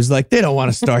out. He was like, they don't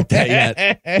want to start that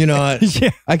yet. You know what? Yeah.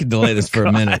 I could delay this for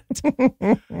a minute.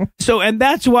 So, and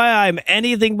that's why I'm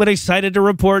anything but excited to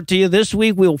report to you this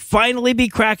week we'll finally be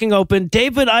cracking open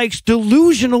David Icke's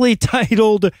delusionally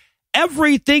titled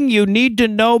Everything You Need to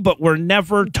Know But Were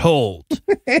Never Told.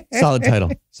 Solid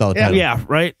title. Solid title. Yeah,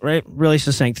 right. Really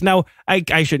succinct. Now, I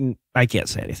can't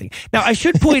say anything. Now, I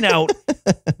should point out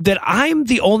that I'm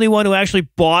the only one who actually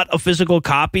bought a physical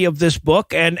copy of this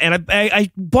book, and I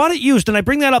bought it used, and I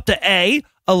bring that up to A,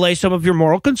 allay some of your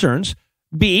moral concerns,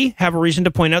 B, have a reason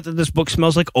to point out that this book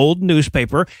smells like old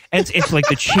newspaper, and it's like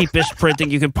the cheapest printing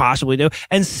you could possibly do,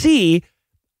 and C,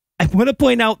 I want to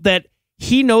point out that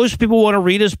he knows people want to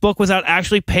read his book without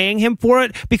actually paying him for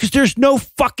it, because there's no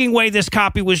fucking way this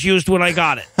copy was used when I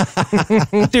got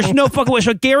it. There's no fucking way.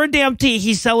 So guarantee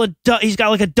he's got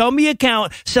like a dummy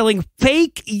account selling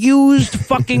fake used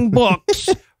fucking books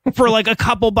for like a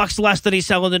couple bucks less than he's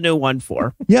selling the new one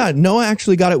for. Yeah, Noah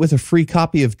actually got it with a free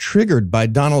copy of Triggered by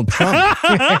Donald Trump.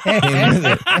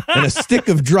 And a stick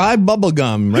of dry bubble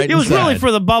gum right It was inside. really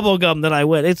for the bubble gum that I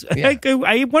went.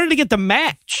 I wanted to get the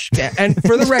match. Yeah, and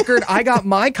for the record, I got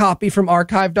my copy from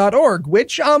archive.org,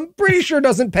 which I'm pretty sure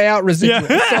doesn't pay out residuals,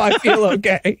 so I feel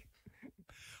okay.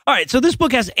 All right, so this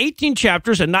book has 18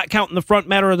 chapters, and not counting the front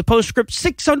matter of the postscript,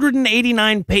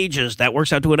 689 pages. That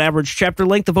works out to an average chapter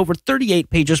length of over 38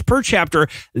 pages per chapter.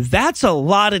 That's a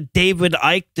lot of David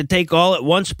Icke to take all at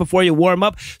once before you warm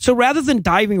up. So rather than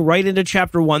diving right into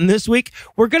chapter 1 this week,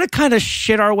 we're going to kind of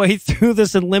shit our way through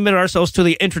this and limit ourselves to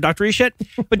the introductory shit.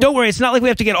 But don't worry, it's not like we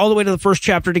have to get all the way to the first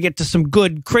chapter to get to some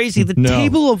good, crazy. The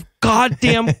table of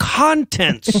goddamn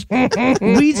contents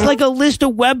reads like a list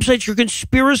of websites your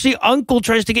conspiracy uncle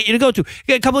tries to get you to go to.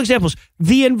 A couple examples: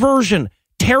 The Inversion,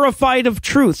 Terrified of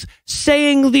Truth,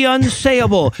 Saying the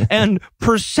Unsayable, and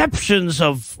Perceptions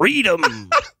of Freedom.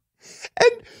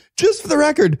 And just for the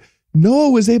record,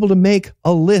 Noah was able to make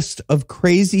a list of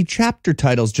crazy chapter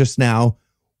titles just now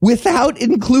without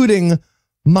including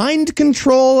Mind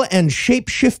Control and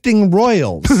Shape-Shifting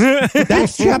Royals.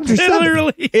 That's chapter 7.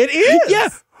 Literally. It is. Yeah.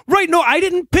 Right. No, I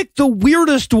didn't pick the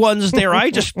weirdest ones there. I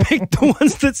just picked the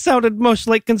ones that sounded most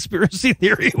like conspiracy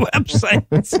theory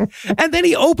websites. And then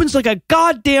he opens like a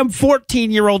goddamn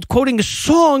 14-year-old quoting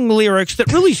song lyrics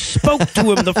that really spoke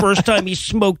to him the first time he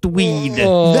smoked weed.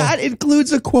 That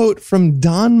includes a quote from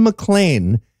Don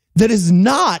McLean that is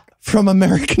not from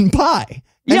American Pie.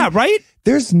 Yeah, right?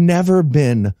 There's never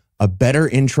been a better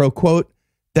intro quote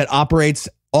that operates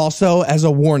also as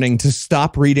a warning to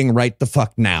stop reading right the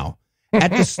fuck now.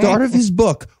 At the start of his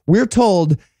book, we're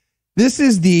told this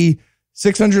is the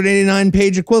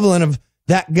 689-page equivalent of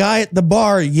that guy at the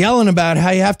bar yelling about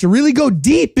how you have to really go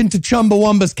deep into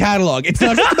Chumbawamba's catalog. It's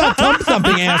not just about thump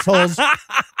thumping, assholes.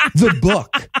 The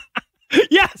book.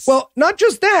 Yes. Well, not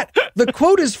just that. The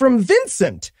quote is from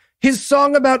Vincent, his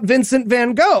song about Vincent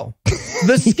van Gogh,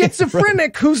 the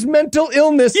schizophrenic whose mental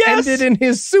illness ended in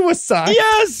his suicide.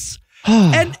 Yes.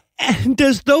 And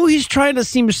as though he's trying to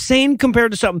seem sane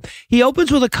compared to something, he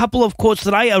opens with a couple of quotes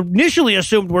that I initially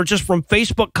assumed were just from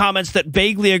Facebook comments that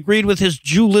vaguely agreed with his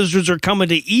 "Jew lizards are coming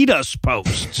to eat us"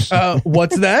 posts.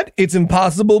 What's that? It's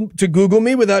impossible to Google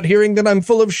me without hearing that I'm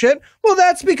full of shit? Well,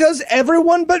 that's because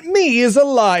everyone but me is a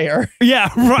liar. Yeah,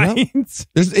 right.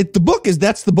 That's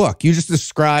the book. You just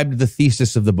described the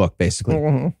thesis of the book, basically.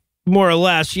 Mm-hmm. More or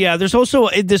less, yeah. There's also,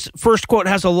 this first quote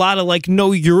has a lot of like,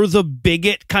 no, you're the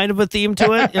bigot kind of a theme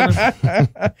to it. You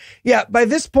know? Yeah, by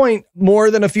this point, more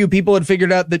than a few people had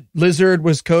figured out that lizard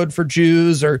was code for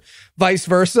Jews or vice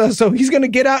versa. So he's going to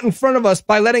get out in front of us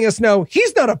by letting us know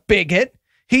he's not a bigot.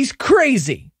 He's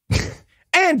crazy.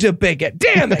 And a bigot.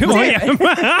 Damn it.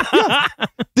 Yeah.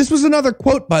 This was another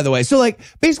quote, by the way. So, like,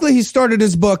 basically, he started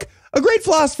his book. A great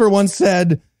philosopher once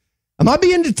said, "Am I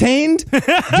being detained?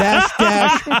 Dash,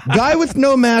 dash. Guy with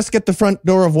no mask at the front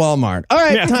door of Walmart. All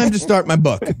right, time to start my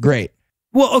book." Great.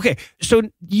 Well, okay. So,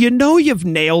 you've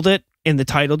nailed it in the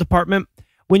title department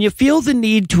when you feel the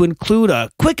need to include a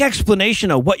quick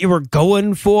explanation of what you were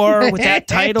going for with that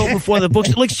title before the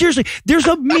book. Like, seriously, there's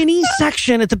a mini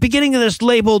section at the beginning of this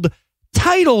labeled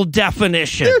title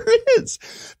definition. There is.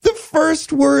 The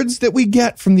first words that we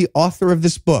get from the author of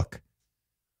this book.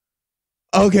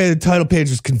 Okay, the title page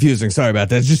was confusing. Sorry about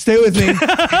that. Just stay with me.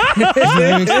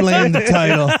 Let me explain the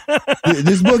title.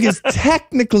 This book is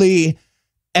technically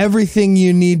everything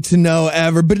you need to know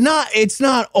ever, but it's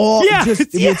not all. Yeah,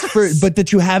 but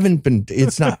that you haven't been.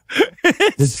 It's not.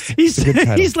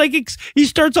 He's like, he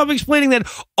starts off explaining that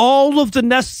all of the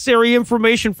necessary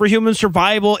information for human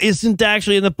survival isn't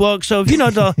actually in the book. So if you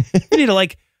need to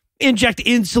like inject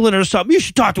insulin or something, you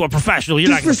should talk to a professional. You're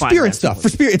not going to find spirit stuff. For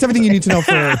spirit, it's everything you need to know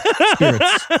for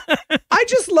spirits. I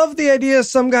just love the idea of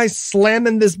some guy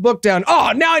slamming this book down.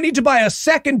 Oh, now I need to buy a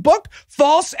second book?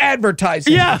 False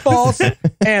advertising. Yeah. False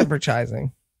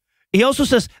advertising. He also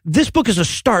says, this book is a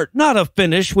start, not a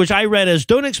finish, which I read as,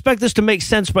 don't expect this to make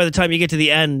sense by the time you get to the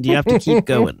end. You have to keep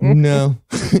going. No.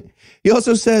 He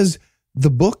also says, the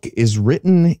book is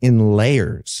written in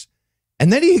layers.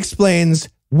 And then he explains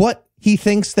what he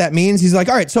thinks that means. He's like,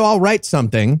 all right, so I'll write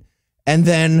something, and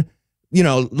then,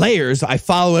 layers, I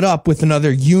follow it up with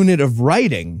another unit of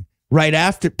writing right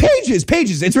after. Pages.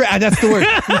 That's the word.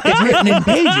 It's written in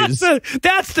pages.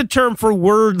 That's the term for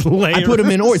word layers. I put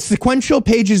them in order. Sequential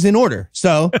pages in order.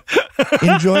 So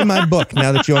enjoy my book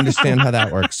now that you understand how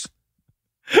that works.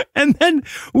 And then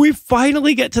we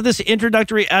finally get to this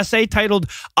introductory essay titled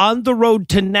On the Road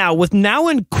to Now, with now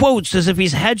in quotes as if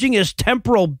he's hedging his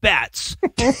temporal bets.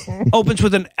 Opens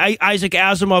with an Isaac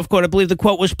Asimov quote. I believe the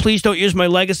quote was, "Please don't use my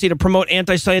legacy to promote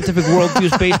anti-scientific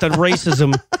worldviews based on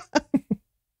racism."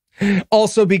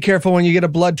 Also, be careful when you get a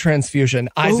blood transfusion.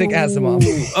 Isaac Asimov.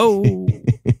 Oh.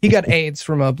 He got AIDS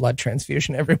from a blood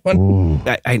transfusion, everyone.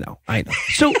 I know.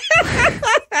 So,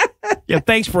 yeah,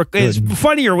 thanks for, it's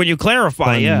funnier when you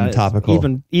clarify. Fun, yeah,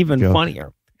 topical, even joke.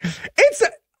 Funnier.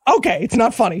 It's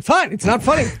not funny. Fine, it's not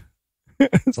funny.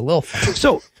 It's a little funny.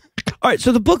 So, all right,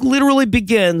 so the book literally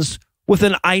begins with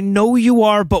an "I know you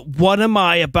are, but what am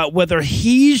I?" about whether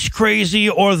he's crazy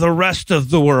or the rest of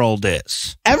the world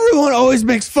is. Everyone always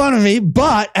makes fun of me,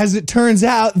 but as it turns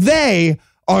out, they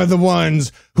are the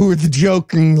ones who are the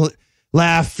joking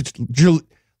laugh.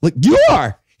 Like, you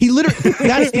are. He literally,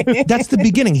 that's the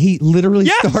beginning. He literally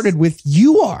started with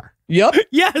 "you are." Yep.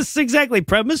 Yes, exactly.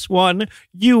 Premise one,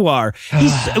 you are.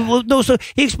 So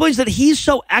he explains that he's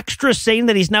so extra sane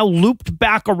that he's now looped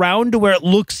back around to where it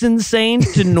looks insane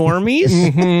to normies.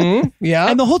 Mm-hmm. Yeah.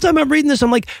 And the whole time I'm reading this,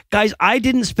 I'm like, guys, I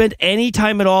didn't spend any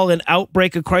time at all in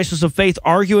Outbreak: A Crisis of Faith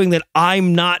arguing that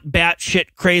I'm not batshit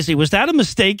crazy. Was that a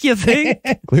mistake, you think?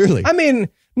 Clearly. I mean,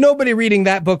 nobody reading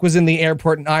that book was in the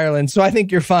airport in Ireland, so I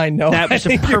think you're fine. No, that was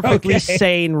a perfectly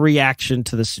sane reaction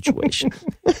to the situation.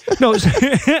 No,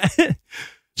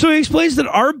 So he explains that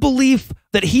our belief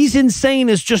that he's insane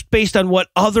is just based on what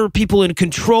other people in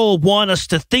control want us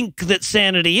to think that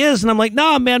sanity is. And I'm like,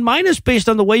 nah, man, mine is based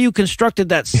on the way you constructed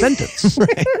that sentence.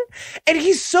 Right. And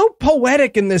he's so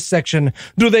poetic in this section.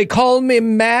 Do they call me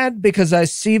mad because I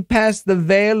see past the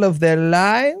veil of their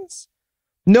lies?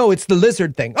 No, it's the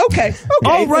lizard thing. Okay.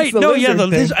 Oh, right. No, yeah,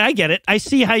 thing. I get it. I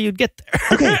see how you'd get there.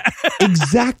 Okay.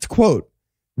 Exact quote.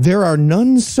 There are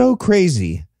none so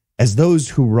crazy as those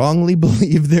who wrongly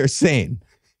believe they're sane.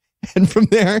 And from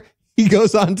there, he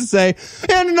goes on to say,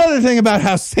 and another thing about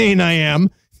how sane I am,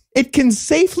 it can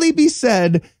safely be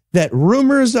said that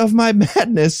rumors of my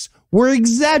madness were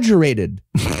exaggerated.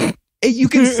 You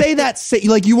can say that,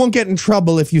 like you won't get in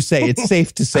trouble if you say it's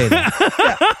safe to say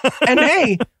that. Yeah. And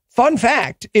hey, fun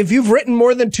fact, if you've written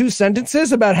more than 2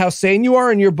 sentences about how sane you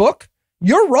are in your book,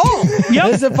 you're wrong.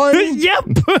 Yep. Is it fun? Yep.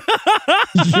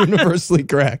 Universally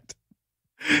correct.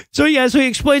 So he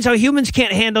explains how humans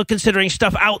can't handle considering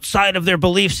stuff outside of their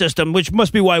belief system, which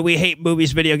must be why we hate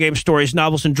movies, video games, stories,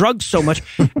 novels, and drugs so much.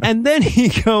 And then he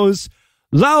goes,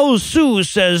 Lao Tzu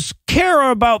says,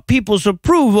 care about people's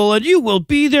approval and you will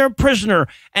be their prisoner.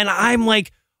 And I'm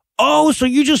like, oh, so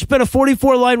you just spent a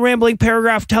 44-line rambling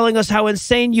paragraph telling us how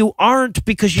insane you aren't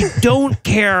because you don't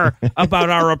care about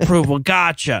our approval.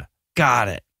 Gotcha. Got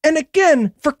it. And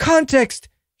again, for context,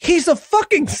 he's a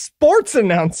fucking sports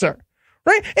announcer.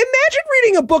 Right? Imagine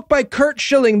reading a book by Kurt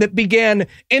Schilling that began,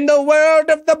 in the world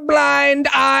of the blind,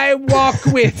 I walk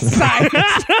with sight.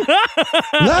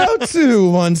 Lao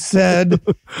Tzu once said,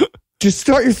 just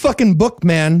start your fucking book,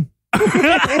 man.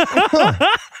 Huh.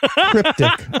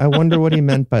 Cryptic. I wonder what he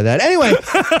meant by that. Anyway,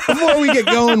 before we get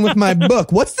going with my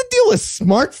book, what's the deal with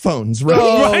smartphones, right?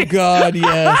 Oh, God,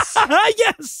 yes.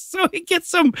 Yes. So he gets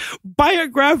some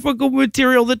biographical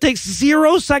material that takes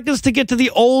 0 seconds to get to the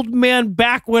old man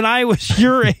back when I was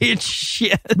your age.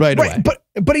 Shit. Right away.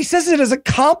 But he says it as a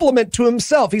compliment to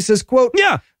himself. He says, quote,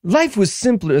 yeah, life was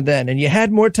simpler then, and you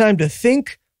had more time to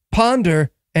think,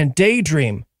 ponder, and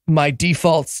daydream. My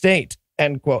default state.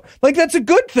 End quote. Like, that's a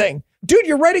good thing. Dude,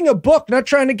 you're writing a book, not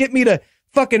trying to get me to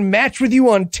fucking match with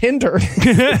you on Tinder.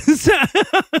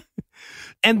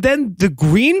 And then the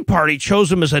Green Party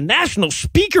chose him as a national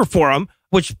speaker for him,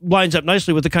 which lines up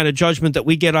nicely with the kind of judgment that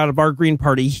we get out of our Green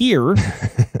Party here.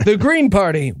 The Green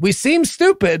Party. We seem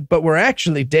stupid, but we're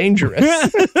actually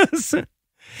dangerous.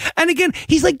 And again,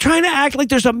 he's like trying to act like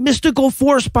there's a mystical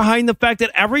force behind the fact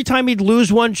that every time he'd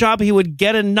lose one job, he would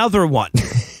get another one.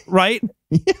 Right?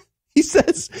 Yeah. He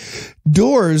says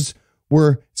doors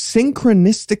were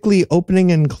synchronistically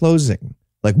opening and closing.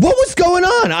 Like, what was going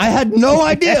on? I had no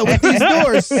idea with these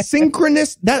doors.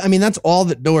 That's all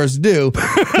that doors do.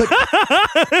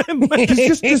 But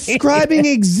he's just describing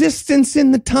existence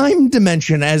in the time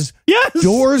dimension as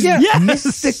doors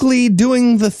mystically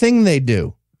doing the thing they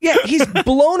do. Yeah, he's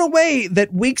blown away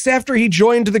that weeks after he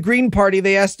joined the Green Party,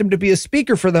 they asked him to be a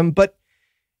speaker for them, but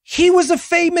he was a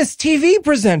famous TV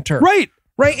presenter. Right.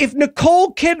 Right? If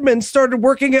Nicole Kidman started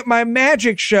working at my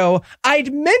magic show,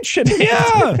 I'd mention it.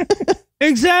 Yeah,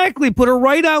 exactly. Put her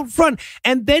right out front.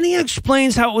 And then he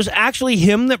explains how it was actually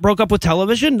him that broke up with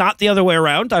television, not the other way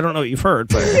around. I don't know what you've heard,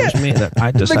 but it was me that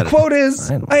I decided. The quote is,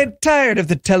 I had tired of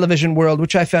the television world,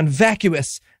 which I found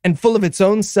vacuous and full of its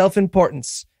own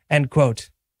self-importance. End quote.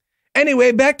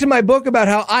 Anyway, back to my book about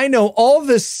how I know all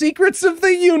the secrets of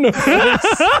the universe.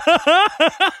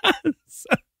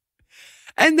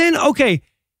 And then, okay,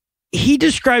 he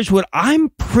describes what I'm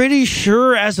pretty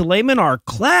sure as a layman are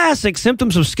classic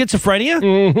symptoms of schizophrenia.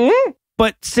 Mm-hmm.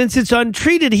 But since it's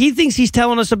untreated, he thinks he's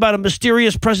telling us about a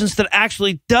mysterious presence that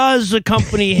actually does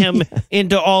accompany him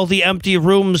into all the empty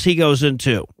rooms he goes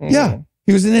into. Yeah.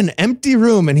 He was in an empty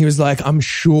room and he was like, I'm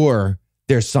sure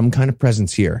there's some kind of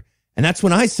presence here. And that's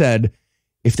when I said,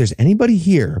 if there's anybody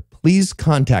here, please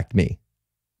contact me.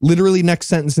 Literally next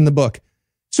sentence in the book.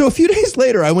 So a few days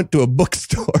later, I went to a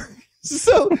bookstore.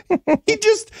 So he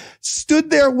just stood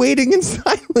there waiting in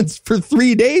silence for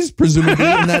 3 days, presumably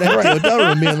in that empty hotel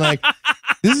room, being like,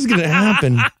 this is going to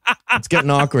happen. It's getting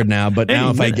awkward now. But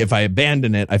now if I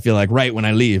abandon it, I feel like right when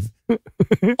I leave.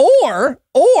 Or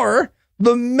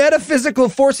the metaphysical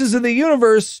forces of the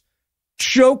universe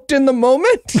choked in the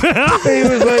moment. He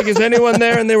was like, is anyone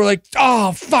there? And they were like,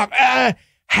 oh, fuck.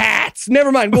 Hats.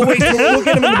 Never mind. We'll wait. We'll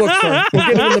get him in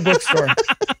the bookstore.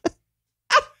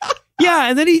 Yeah,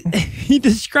 and then he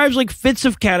describes like fits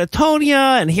of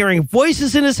catatonia and hearing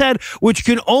voices in his head, which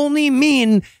can only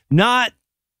mean not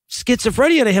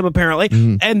schizophrenia to him, apparently.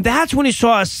 Mm-hmm. And that's when he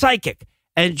saw a psychic.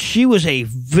 And she was a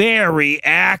very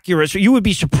accurate. So you would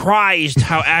be surprised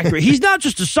how accurate. He's not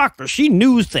just a sucker. She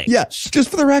knew things. Yeah, just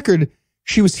for the record,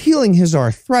 she was healing his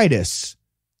arthritis.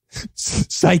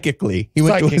 psychically. He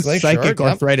went to a psychic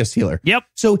arthritis healer. Yep.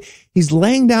 So he's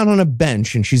laying down on a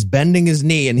bench and she's bending his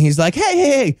knee and he's like,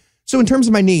 hey. So in terms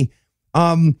of my knee,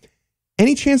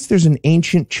 any chance there's an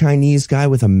ancient Chinese guy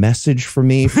with a message for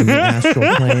me from the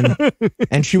astral plane?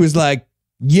 And she was like,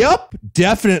 yep,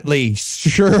 definitely.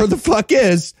 Sure the fuck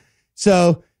is.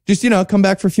 So just, come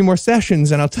back for a few more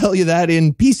sessions and I'll tell you that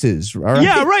in pieces. All right?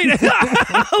 Yeah, right.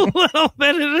 A little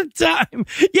bit at a time.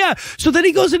 Yeah. So then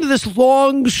he goes into this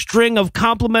long string of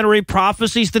complimentary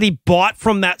prophecies that he bought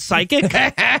from that psychic,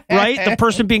 right? The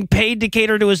person being paid to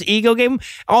cater to his ego game,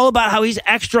 all about how he's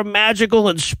extra magical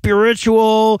and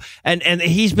spiritual and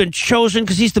he's been chosen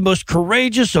because he's the most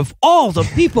courageous of all the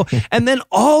people. And then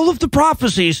all of the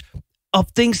prophecies of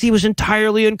things he was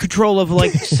entirely in control of,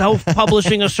 like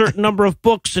self-publishing a certain number of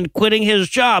books and quitting his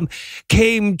job,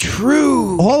 came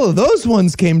true. All of those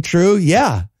ones came true,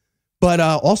 yeah. But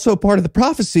also part of the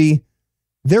prophecy,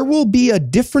 there will be a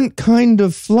different kind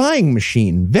of flying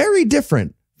machine, very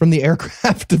different from the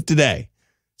aircraft of today.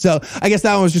 So I guess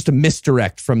that one was just a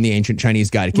misdirect from the ancient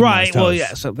Chinese guy to keep him on his right. toes. Well,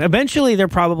 yeah. So eventually they're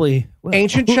probably...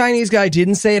 Ancient Chinese guy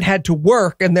didn't say it had to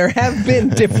work, and there have been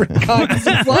different kinds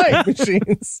of flying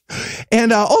machines.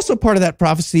 And also part of that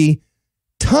prophecy,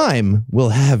 time will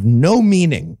have no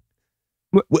meaning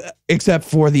except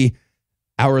for the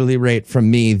hourly rate from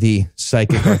me, the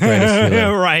psychic arthritis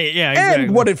healer. Right, yeah, exactly.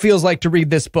 And what it feels like to read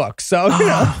this book. So,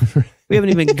 We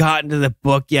haven't even gotten to the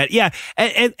book yet. Yeah.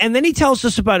 And then he tells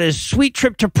us about his sweet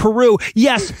trip to Peru.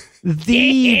 Yes,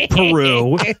 the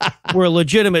Peru, where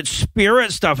legitimate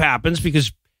spirit stuff happens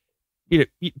because,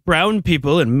 brown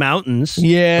people in mountains.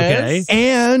 Yes.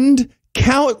 Okay. And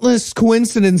countless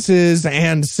coincidences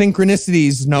and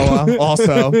synchronicities, Noah,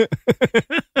 also.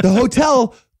 The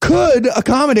hotel could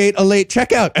accommodate a late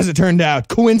checkout, as it turned out.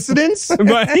 Coincidence?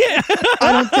 But, yeah.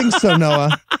 I don't think so,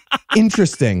 Noah.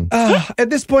 Interesting. At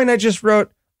this point, I just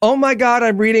wrote, oh my God,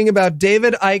 I'm reading about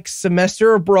David Icke's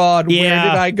semester abroad. Yeah.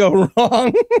 Where did I go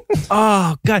wrong?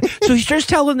 Oh, God. So he starts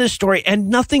telling this story, and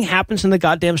nothing happens in the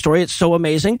goddamn story. It's so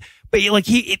amazing. But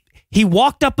he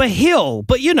walked up a hill,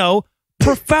 but,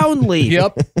 profoundly.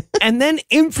 Yep. And then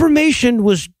information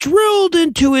was drilled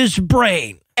into his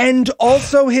brain. And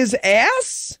also his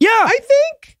ass? Yeah. I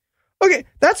think. Okay,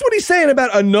 that's what he's saying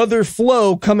about another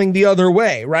flow coming the other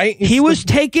way, right? He was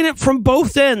taking it from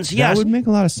both ends. Yes. That would make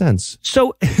a lot of sense.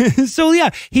 So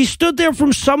yeah, he stood there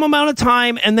for some amount of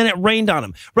time and then it rained on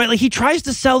him, right? Like he tries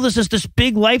to sell this as this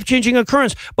big life-changing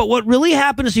occurrence. But what really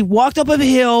happened is he walked up a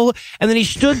hill and then he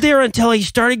stood there until he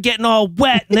started getting all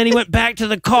wet and then he went back to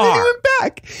the car. He went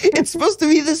back. It's supposed to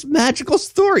be this magical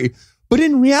story. But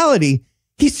in reality,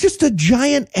 he's just a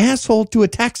giant asshole to a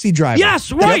taxi driver.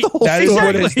 Yes, right. That is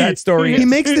what is that story. He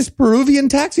makes this Peruvian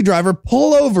taxi driver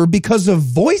pull over because of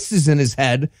voices in his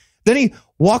head. Then he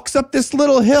walks up this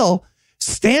little hill,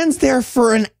 stands there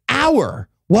for an hour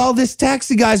while this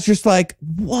taxi guy's just like,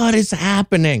 what is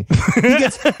happening? He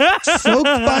gets soaked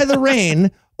by the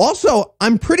rain. Also,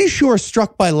 I'm pretty sure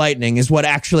struck by lightning is what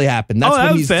actually happened. That's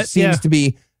what he seems to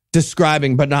be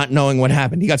describing, but not knowing what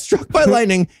happened. He got struck by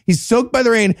lightning. He's soaked by the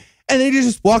rain. And then he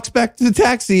just walks back to the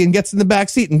taxi and gets in the back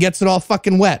seat and gets it all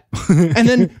fucking wet. And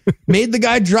then made the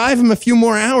guy drive him a few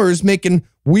more hours, making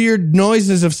weird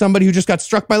noises of somebody who just got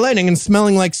struck by lightning and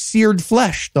smelling like seared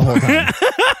flesh the whole time.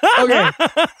 Okay,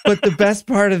 but the best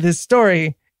part of this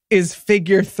story is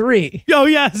figure 3. Oh,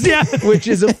 yes, yeah. Which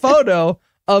is a photo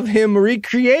of him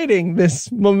recreating this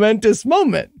momentous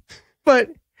moment.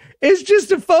 But it's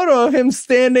just a photo of him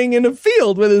standing in a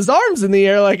field with his arms in the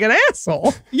air like an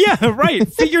asshole. Yeah, right.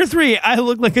 Figure 3. I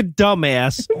look like a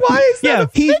dumbass. Why is that?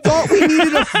 He thought we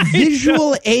needed a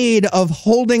visual aid of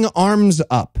holding arms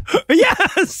up.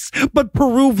 Yes, but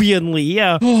Peruvianly,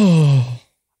 yeah.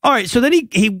 All right, so then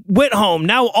he went home,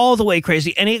 now all the way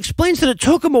crazy, and he explains that it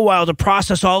took him a while to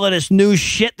process all of this new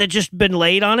shit that just been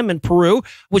laid on him in Peru,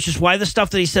 which is why the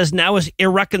stuff that he says now is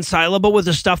irreconcilable with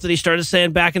the stuff that he started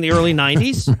saying back in the early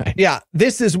 90s. Right. Yeah,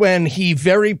 this is when he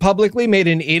very publicly made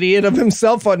an idiot of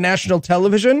himself on national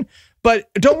television.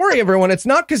 But don't worry, everyone. It's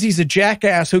not because he's a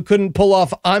jackass who couldn't pull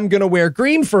off I'm going to wear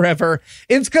green forever.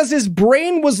 It's because his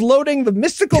brain was loading the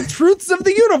mystical truths of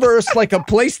the universe like a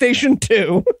PlayStation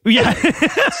 2. Yeah.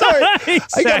 Sorry, Exactly.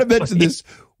 I got to mention this.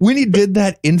 When he did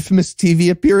that infamous TV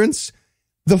appearance,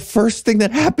 the first thing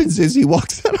that happens is he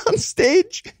walks out on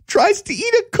stage, tries to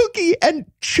eat a cookie, and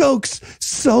chokes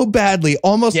so badly,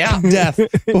 almost to death,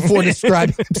 before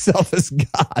describing himself as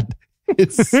God.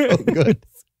 It's so good.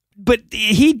 But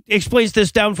he explains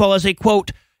this downfall as a,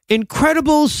 quote,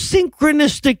 incredible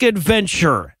synchronistic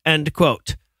adventure, end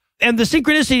quote. And the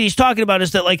synchronicity he's talking about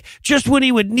is that, like, just when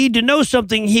he would need to know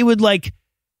something, he would, like,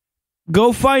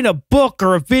 go find a book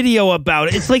or a video about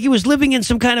it. It's like he was living in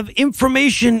some kind of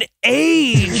information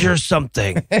age or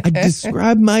something. I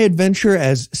describe my adventure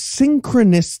as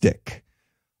synchronistic.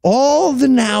 All the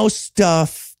now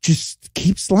stuff just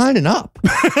keeps lining up.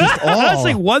 Just all it's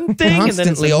like one thing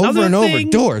constantly and then it's over and thing.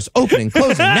 over. Doors opening,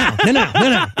 closing, now.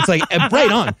 It's like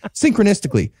right on,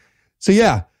 synchronistically. So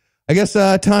yeah, I guess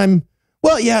time.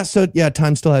 Well, yeah. So yeah,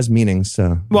 time still has meaning.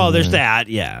 So there's that.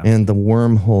 Yeah. And the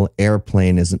wormhole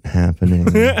airplane isn't happening.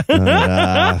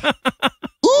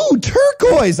 Ooh,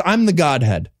 turquoise! I'm the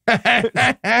Godhead.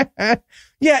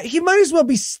 Yeah, he might as well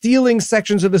be stealing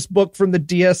sections of this book from the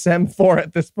DSM-4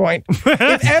 at this point.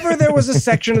 If ever there was a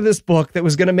section of this book that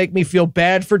was going to make me feel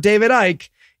bad for David Icke,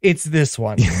 it's this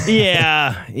one.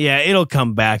 Yeah, it'll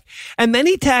come back. And then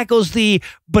he tackles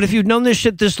but if you've known this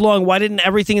shit this long, why didn't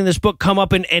everything in this book come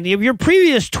up in any of your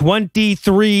previous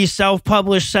 23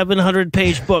 self-published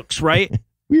 700-page books, right?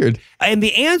 Weird. And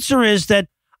the answer is that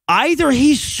either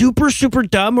he's super, super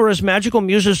dumb or his magical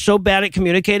muse is so bad at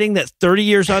communicating that 30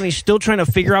 years on, he's still trying to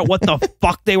figure out what the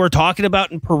fuck they were talking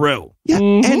about in Peru. Yeah,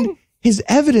 and his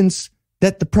evidence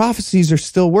that the prophecies are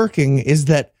still working is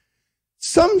that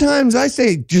sometimes I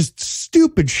say just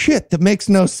stupid shit that makes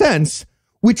no sense,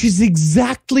 which is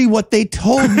exactly what they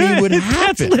told me would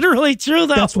happen. That's literally true,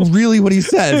 though. That's really what he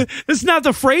says. It's not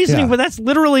the phrasing, but that's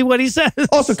literally what he says.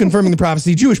 Also confirming the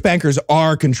prophecy, Jewish bankers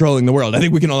are controlling the world. I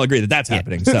think we can all agree that that's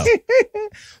happening. So,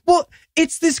 well,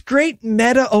 it's this great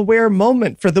meta-aware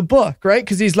moment for the book, right?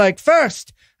 Because he's like,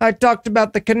 first, I talked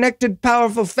about the connected,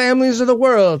 powerful families of the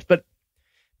world, but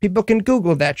people can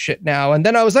Google that shit now. And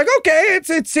then I was like, okay,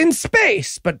 it's in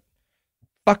space, but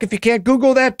fuck if you can't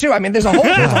Google that too. I mean, there's a whole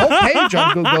page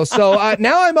on Google. So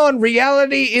now I'm on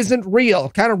reality isn't real.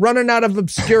 Kind of running out of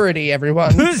obscurity,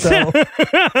 everyone. So.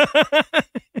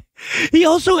 He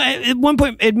also, at one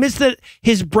point, admits that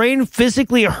his brain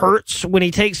physically hurts when he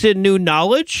takes in new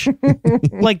knowledge.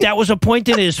 Like that was a point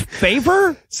in his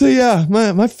favor. So yeah,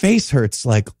 my face hurts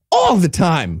like all the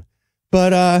time.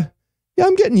 But yeah,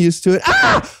 I'm getting used to it.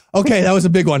 Ah! Okay, that was a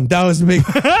big one. That was a big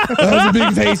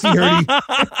facey hurty.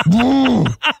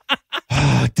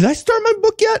 Did I start my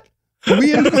book yet? Are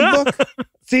we into the book?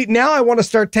 See, now I want to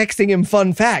start texting him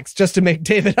fun facts just to make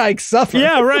David Icke suffer.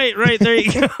 Yeah, right. There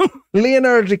you go.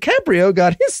 Leonardo DiCaprio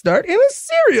got his start in a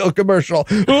cereal commercial.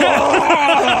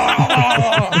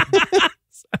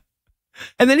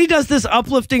 And then he does this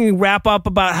uplifting wrap up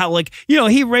about how, like,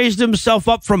 he raised himself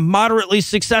up from moderately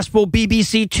successful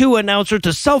BBC 2 announcer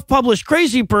to self-published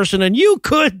crazy person, and you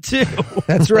could too.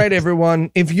 That's right, everyone.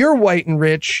 If you're white and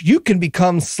rich, you can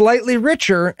become slightly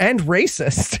richer and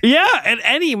racist. Yeah, at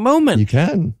any moment. You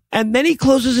can. And then he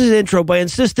closes his intro by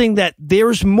insisting that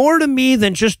there's more to me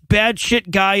than just bad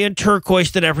shit guy in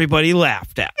turquoise that everybody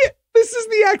laughed at. Yeah, this is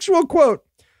the actual quote.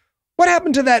 What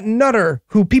happened to that nutter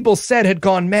who people said had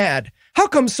gone mad? How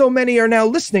come so many are now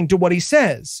listening to what he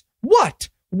says? What?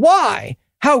 Why?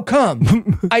 How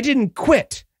come? I didn't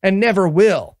quit and never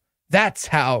will. That's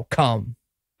how come.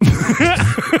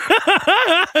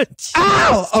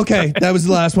 Ow! Okay, that was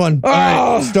the last one. All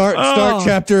right, start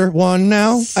chapter 1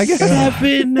 now, I guess.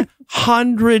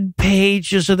 700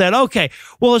 pages of that. Okay,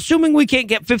 well, assuming we can't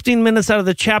get 15 minutes out of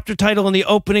the chapter title and the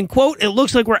opening quote, it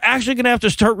looks like we're actually going to have to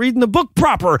start reading the book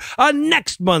proper on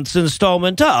next month's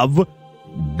installment of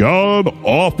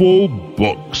God-Awful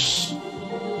Books.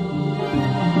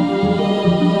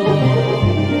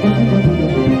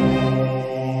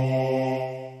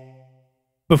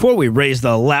 Before we raise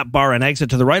the lap bar and exit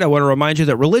to the right, I want to remind you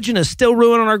that religion is still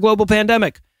ruining our global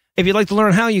pandemic. If you'd like to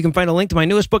learn how, you can find a link to my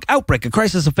newest book, Outbreak, A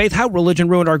Crisis of Faith, How Religion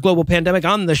Ruined Our Global Pandemic,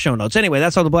 on the show notes. Anyway,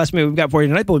 that's all the blasphemy we've got for you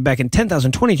tonight. We'll be back in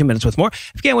 10,022 minutes with more.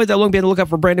 If you can't wait that long, be on the lookout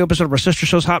for a brand new episode of our sister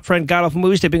show's Hot Friend God Awful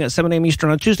Movies, debuting at 7 a.m. Eastern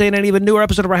on Tuesday, and an even newer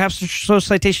episode of our half-sister show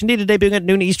Citation Needed, debuting at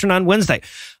noon Eastern on Wednesday.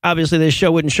 Obviously, this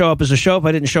show wouldn't show up as a show if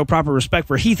I didn't show proper respect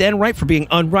for Heath Enright for being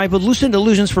unrivaled, Lucid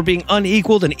Illusions for being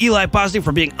unequaled, and Eli Bosnick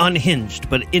for being unhinged,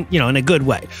 but in a good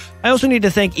way. I also need to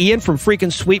thank Ian from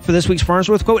Freaking Sweet for this week's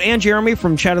Farnsworth quote, and Jeremy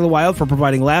from Chat of the Wild for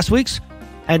providing last week's.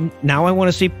 And now I want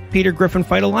to see Peter Griffin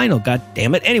fight a Lionel. God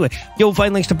damn it. Anyway, you'll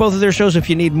find links to both of their shows if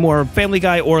you need more Family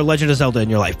Guy or Legend of Zelda in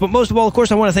your life. But most of all, of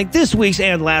course, I want to thank this week's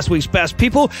and last week's best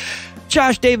people.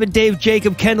 Josh, David, Dave,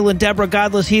 Jacob, Kendall, and Deborah,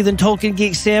 Godless Heathen, Tolkien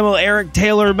Geek, Samuel, Eric,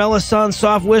 Taylor, Melisande,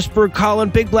 Soft Whisper, Colin,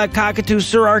 Big Black Cockatoo,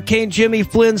 Sir Arcane, Jimmy,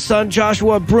 Flynn, Son,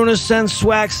 Joshua, Brunus, Sen,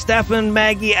 Swag, Stefan,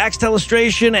 Maggie, Axe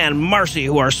Telestration, and Marcy,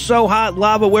 who are so hot,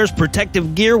 Lava wears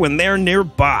protective gear when they're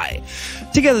nearby.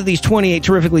 Together, these 28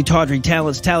 terrifically tawdry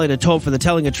talents tallied a toll for the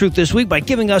telling of truth this week by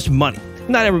giving us money.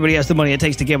 Not everybody has the money it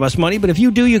takes to give us money, but if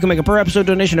you do, you can make a per-episode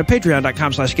donation at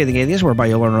patreon.com/scathingatheist, whereby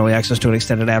you'll earn early access to an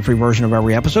extended ad-free version of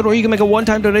every episode, or you can make a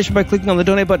one-time donation by clicking on the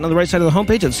donate button on the right side of the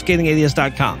homepage at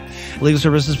scathingatheist.com. Legal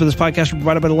services for this podcast are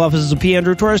provided by the law offices of P.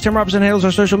 Andrew Torres. Tim Robertson handles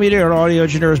our social media. Our audio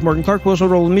engineer is Morgan Clark, who also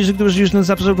rolled the music that was used in this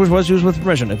episode, which was used with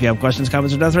permission. If you have questions,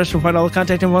 comments, or death threats, you'll find all the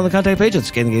contact info on the contact page at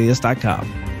scathingatheist.com.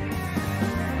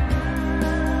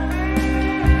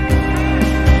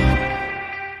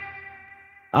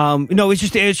 No, it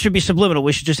should be subliminal.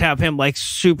 We should just have him like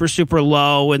super, super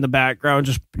low in the background.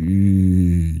 Just.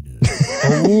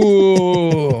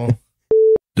 Ooh.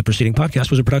 The preceding podcast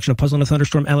was a production of Puzzle and a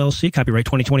Thunderstorm LLC. Copyright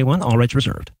 2021. All rights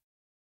reserved.